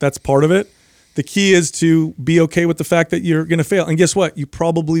fail. That's part of it. The key is to be okay with the fact that you're going to fail. And guess what? You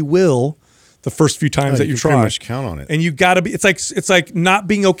probably will the first few times that you try. Pretty much count on it. And you got to be. It's like not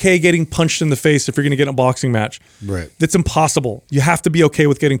being okay getting punched in the face if you're going to get in a boxing match. Right. That's impossible. You have to be okay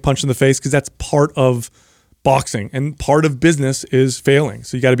with getting punched in the face because that's part of boxing, and part of business is failing.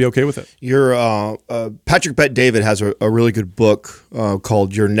 So you got to be okay with it. Your Patrick Bet-David has a really good book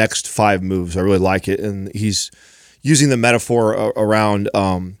called Your Next 5 Moves. I really like it, and he's using the metaphor around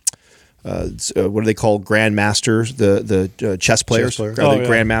what do they call grandmasters, the chess players,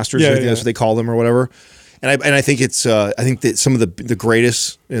 grandmasters. Yeah, that's what they call them or whatever. And I think it's I think that some of the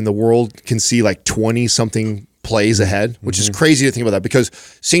greatest in the world can see like 20 something plays ahead, which is crazy to think about that, because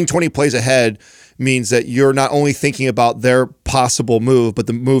seeing 20 plays ahead means that you're not only thinking about their possible move, but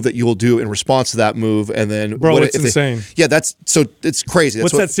the move that you will do in response to that move. And then, it's insane. It's crazy.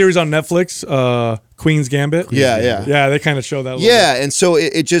 What's that series on Netflix? Queen's Gambit. Yeah. They kind of show that. And so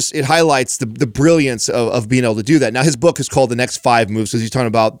it highlights the brilliance of being able to do that. Now his book is called The Next 5 Moves, because he's talking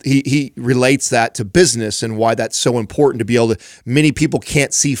about he relates that to business and why that's so important to be able to. Many people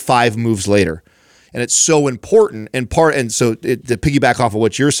can't see 5 moves later. And it's so important, so to piggyback off of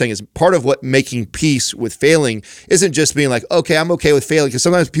what you're saying, is part of what making peace with failing isn't just being like, okay, I'm okay with failing, because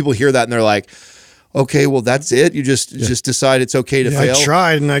sometimes people hear that and they're like, okay, well that's it. You just decide it's okay to fail. I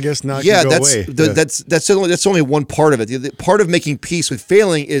tried, and I guess not. Yeah, that's only one part of it. The part of making peace with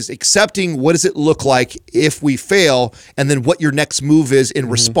failing is accepting what does it look like if we fail, and then what your next move is in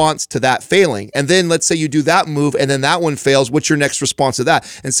response to that failing. And then let's say you do that move, and then that one fails. What's your next response to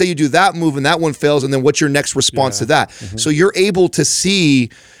that? And say you do that move, and that one fails, and then what's your next response to that? So you're able to see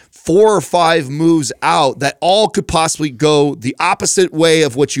 4 or 5 moves out that all could possibly go the opposite way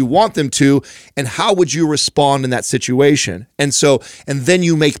of what you want them to, and how would you respond in that situation? And then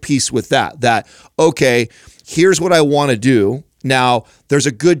you make peace with that, okay, here's what I want to do. Now, there's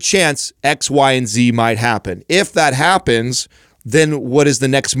a good chance X, Y, and Z might happen. If that happens, then what is the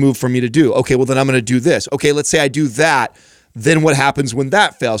next move for me to do? Okay, well, then I'm going to do this. Okay, let's say I do that. Then what happens when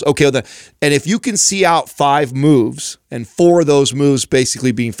that fails? Okay, and if you can see out 5 moves and 4 of those moves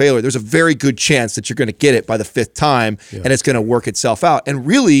basically being failure, there's a very good chance that you're going to get it by the 5th time, and it's going to work itself out. And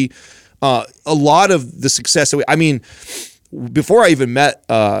really, a lot of the success, before I even met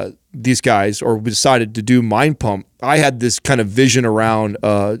these guys or decided to do Mind Pump, I had this kind of vision around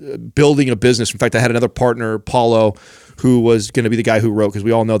building a business. In fact, I had another partner, Paulo, who was going to be the guy who wrote, because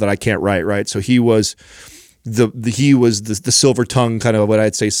we all know that I can't write, right? So he was he was the silver tongue, kind of what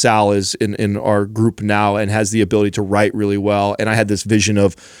I'd say Sal is in our group now, and has the ability to write really well. And I had this vision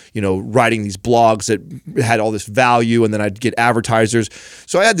of, writing these blogs that had all this value, and then I'd get advertisers.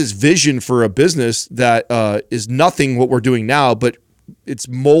 So I had this vision for a business that is nothing what we're doing now, but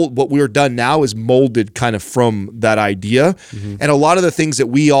what we're done now is molded kind of from that idea. Mm-hmm. And a lot of the things that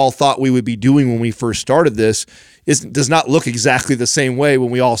we all thought we would be doing when we first started this does not look exactly the same way when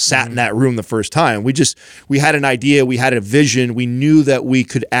we all sat in that room the first time. We had an idea, we had a vision, we knew that we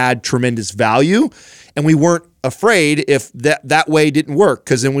could add tremendous value, and we weren't afraid if that way didn't work,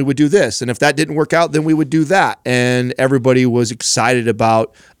 because then we would do this. And if that didn't work out, then we would do that. And everybody was excited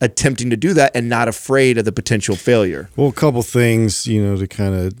about attempting to do that and not afraid of the potential failure. Well, a couple things, to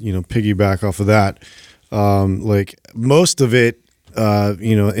kind of, piggyback off of that. Like most of it,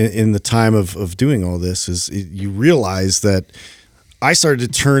 in the time of doing all this you realize that I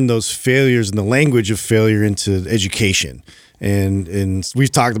started to turn those failures and the language of failure into education. And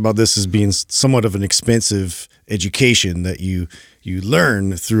we've talked about this as being somewhat of an expensive education that you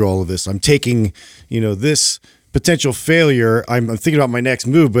learn through all of this. I'm taking, this potential failure. I'm thinking about my next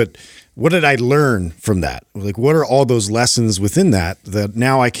move, but what did I learn from that? Like, what are all those lessons within that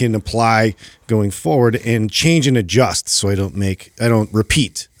now I can apply going forward and change and adjust so I don't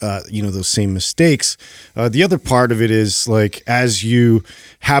repeat, those same mistakes. The other part of it is, like, as you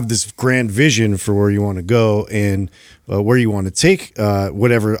have this grand vision for where you want to go and where you want to take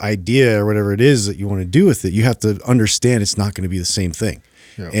whatever idea or whatever it is that you want to do with it, you have to understand it's not going to be the same thing.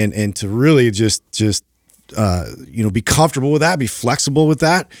 Yeah. And to really just be comfortable with that, be flexible with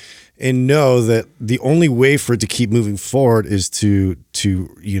that, and know that the only way for it to keep moving forward is to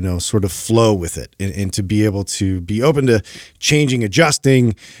sort of flow with it and to be able to be open to changing,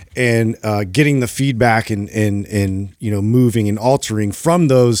 adjusting, and getting the feedback and moving and altering from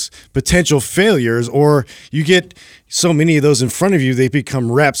those potential failures. Or you get so many of those in front of you, they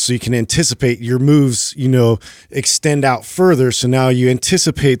become reps, so you can anticipate your moves, extend out further. So now you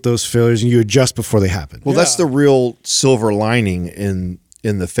anticipate those failures and you adjust before they happen. Well, that's the real silver lining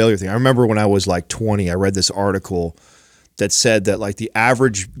in the failure thing. I remember when I was like 20, I read this article that said that, like, the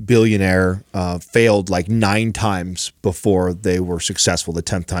average billionaire failed like 9 times before they were successful. The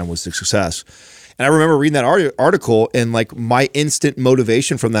 10th time was the success. And I remember reading that article, and like my instant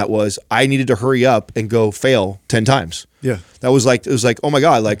motivation from that was I needed to hurry up and go fail 10 times. Yeah. It was like, oh my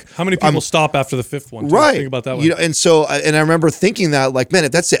God, like, how many people stop after the 5th one? Right. Think about that one. And so, and I remember thinking that, like, man,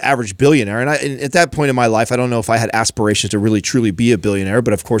 if that's the average billionaire, and at that point in my life, I don't know if I had aspirations to really truly be a billionaire,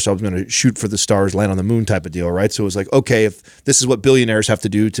 but of course I was going to shoot for the stars, land on the moon type of deal, right? So it was like, okay, if this is what billionaires have to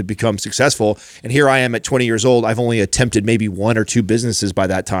do to become successful, and here I am at 20 years old, I've only attempted maybe 1 or 2 businesses by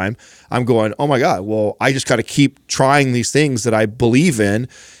that time. I'm going, oh my God, well, I just got to keep trying these things that I believe in.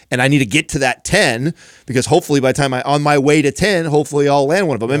 And I need to get to that 10, because hopefully by the time I'm on my way to 10, hopefully I'll land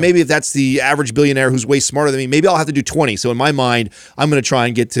one of them. Yeah. And maybe if that's the average billionaire who's way smarter than me, maybe I'll have to do 20. So in my mind, I'm going to try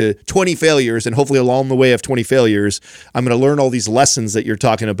and get to 20 failures. And hopefully along the way of 20 failures, I'm going to learn all these lessons that you're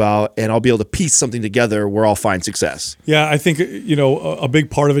talking about, and I'll be able to piece something together where I'll find success. Yeah, I think, a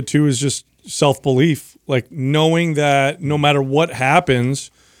big part of it too is just self-belief. Like, knowing that no matter what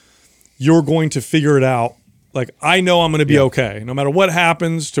happens, you're going to figure it out. Like, I know I'm going to be okay. No matter what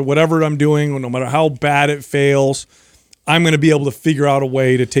happens to whatever I'm doing, no matter how bad it fails, I'm going to be able to figure out a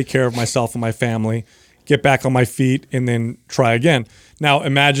way to take care of myself and my family, get back on my feet, and then try again. Now,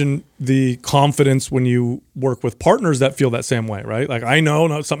 imagine the confidence when you work with partners that feel that same way, right? Like, I know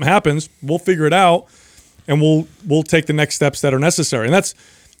if something happens, we'll figure it out, and we'll take the next steps that are necessary. And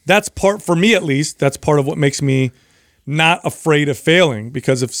that's part, for me at least, that's part of what makes me not afraid of failing,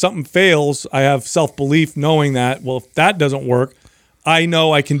 because if something fails, I have self-belief knowing that, well, if that doesn't work, I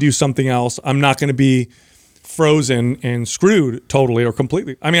know I can do something else. I'm not going to be frozen and screwed totally or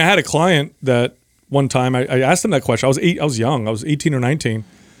completely. I mean, I had a client that one time I asked him that question. I was young. I was 18 or 19.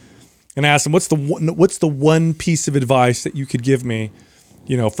 And I asked him, what's the one piece of advice that you could give me,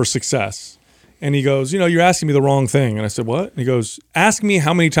 for success? And he goes, you're asking me the wrong thing. And I said, what? And he goes, ask me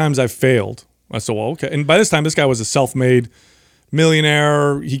how many times I've failed. I said, well, okay. And by this time, this guy was a self-made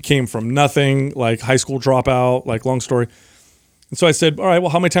millionaire. He came from nothing, like high school dropout, like, long story. And so I said, all right,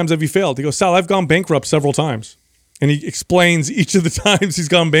 well, how many times have you failed? He goes, Sal, I've gone bankrupt several times. And he explains each of the times he's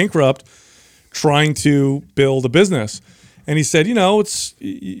gone bankrupt trying to build a business. And he said,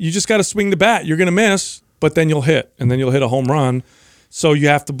 you just got to swing the bat. You're going to miss, but then you'll hit, and then you'll hit a home run. So you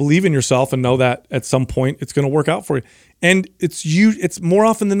have to believe in yourself and know that at some point it's going to work out for you. And it's more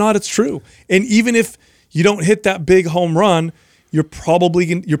often than not, it's true. And even if you don't hit that big home run, you're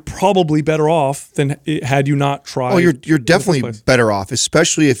probably better off than had you not tried. Oh, you're definitely better off,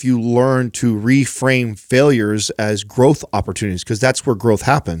 especially if you learn to reframe failures as growth opportunities, because that's where growth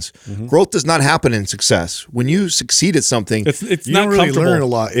happens. Mm-hmm. Growth does not happen in success. When you succeed at something, it's you not don't really comfortable. learn a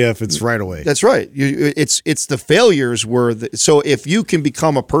lot if it's right away. That's right. It's the failures where so if you can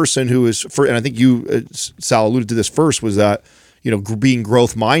become a person who is, and I think you, Sal, alluded to this first, was that, being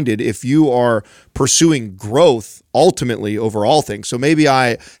growth minded, if you are pursuing growth ultimately over all things. So maybe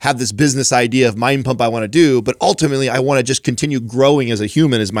I have this business idea of Mind Pump I want to do, but ultimately I want to just continue growing as a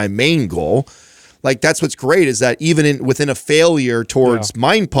human as my main goal. Like, that's what's great, is that even within a failure towards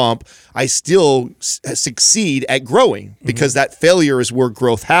Mind Pump, I still succeed at growing, because that failure is where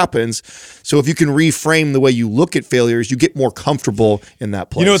growth happens. So if you can reframe the way you look at failures, you get more comfortable in that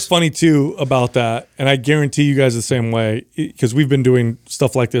place. What's funny too about that, and I guarantee you guys the same way, because we've been doing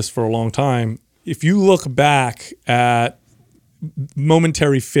stuff like this for a long time. If you look back at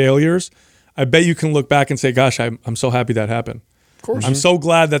momentary failures, I bet you can look back and say, gosh, I'm so happy that happened. Of course. I'm so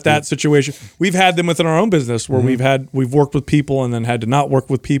glad that situation, we've had them within our own business where we've worked with people and then had to not work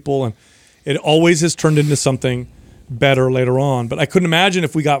with people, and it always has turned into something better later on. But I couldn't imagine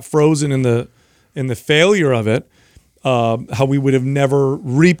if we got frozen in the failure of it, how we would have never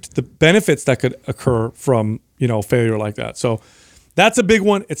reaped the benefits that could occur from failure like that. So that's a big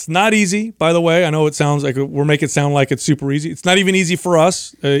one. It's not easy, by the way. I know it sounds like we're making it sound like it's super easy. It's not even easy for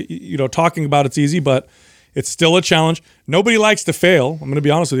us. Talking about it's easy, but it's still a challenge. Nobody likes to fail. I'm going to be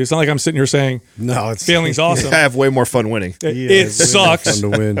honest with you. It's not like I'm sitting here saying, "No, failing's awesome." I have way more fun winning. It sucks,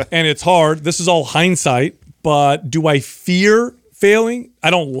 fun to win. And it's hard. This is all hindsight. But do I fear failing?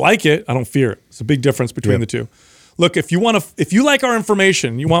 I don't like it. I don't fear it. It's a big difference between the two. Look, if you like our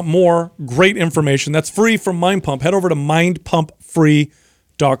information, you want more great information that's free from Mind Pump, head over to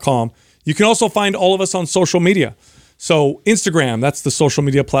mindpumpfree.com. You can also find all of us on social media. So Instagram, that's the social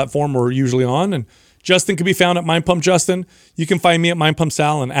media platform we're usually on, and Justin can be found at Mind Pump Justin. You can find me at Mind Pump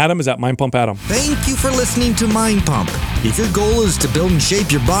Sal, and Adam is at Mind Pump Adam. Thank you for listening to Mind Pump. If your goal is to build and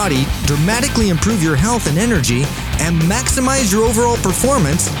shape your body, dramatically improve your health and energy, and maximize your overall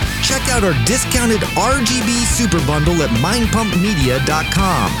performance, check out our discounted RGB Super Bundle at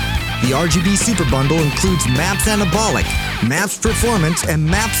mindpumpmedia.com. The RGB Super Bundle includes MAPS Anabolic, MAPS Performance, and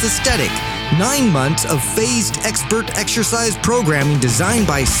MAPS Aesthetic. 9 months of phased expert exercise programming designed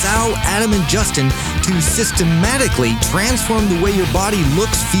by Sal, Adam, and Justin to systematically transform the way your body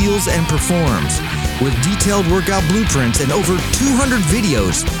looks, feels, and performs. With detailed workout blueprints and over 200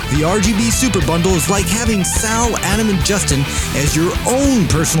 videos, the RGB Super Bundle is like having Sal, Adam, and Justin as your own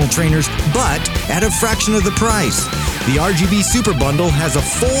personal trainers, but at a fraction of the price. The RGB Super Bundle has a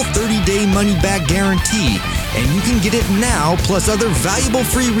full 30-day money-back guarantee, and you can get it now plus other valuable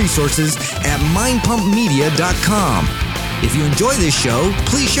free resources at mindpumpmedia.com. If you enjoy this show,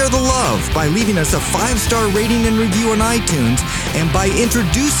 please share the love by leaving us a 5-star rating and review on iTunes, and by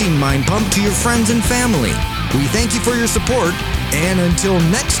introducing Mind Pump to your friends and family. We thank you for your support, and until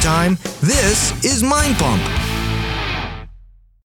next time, this is Mind Pump.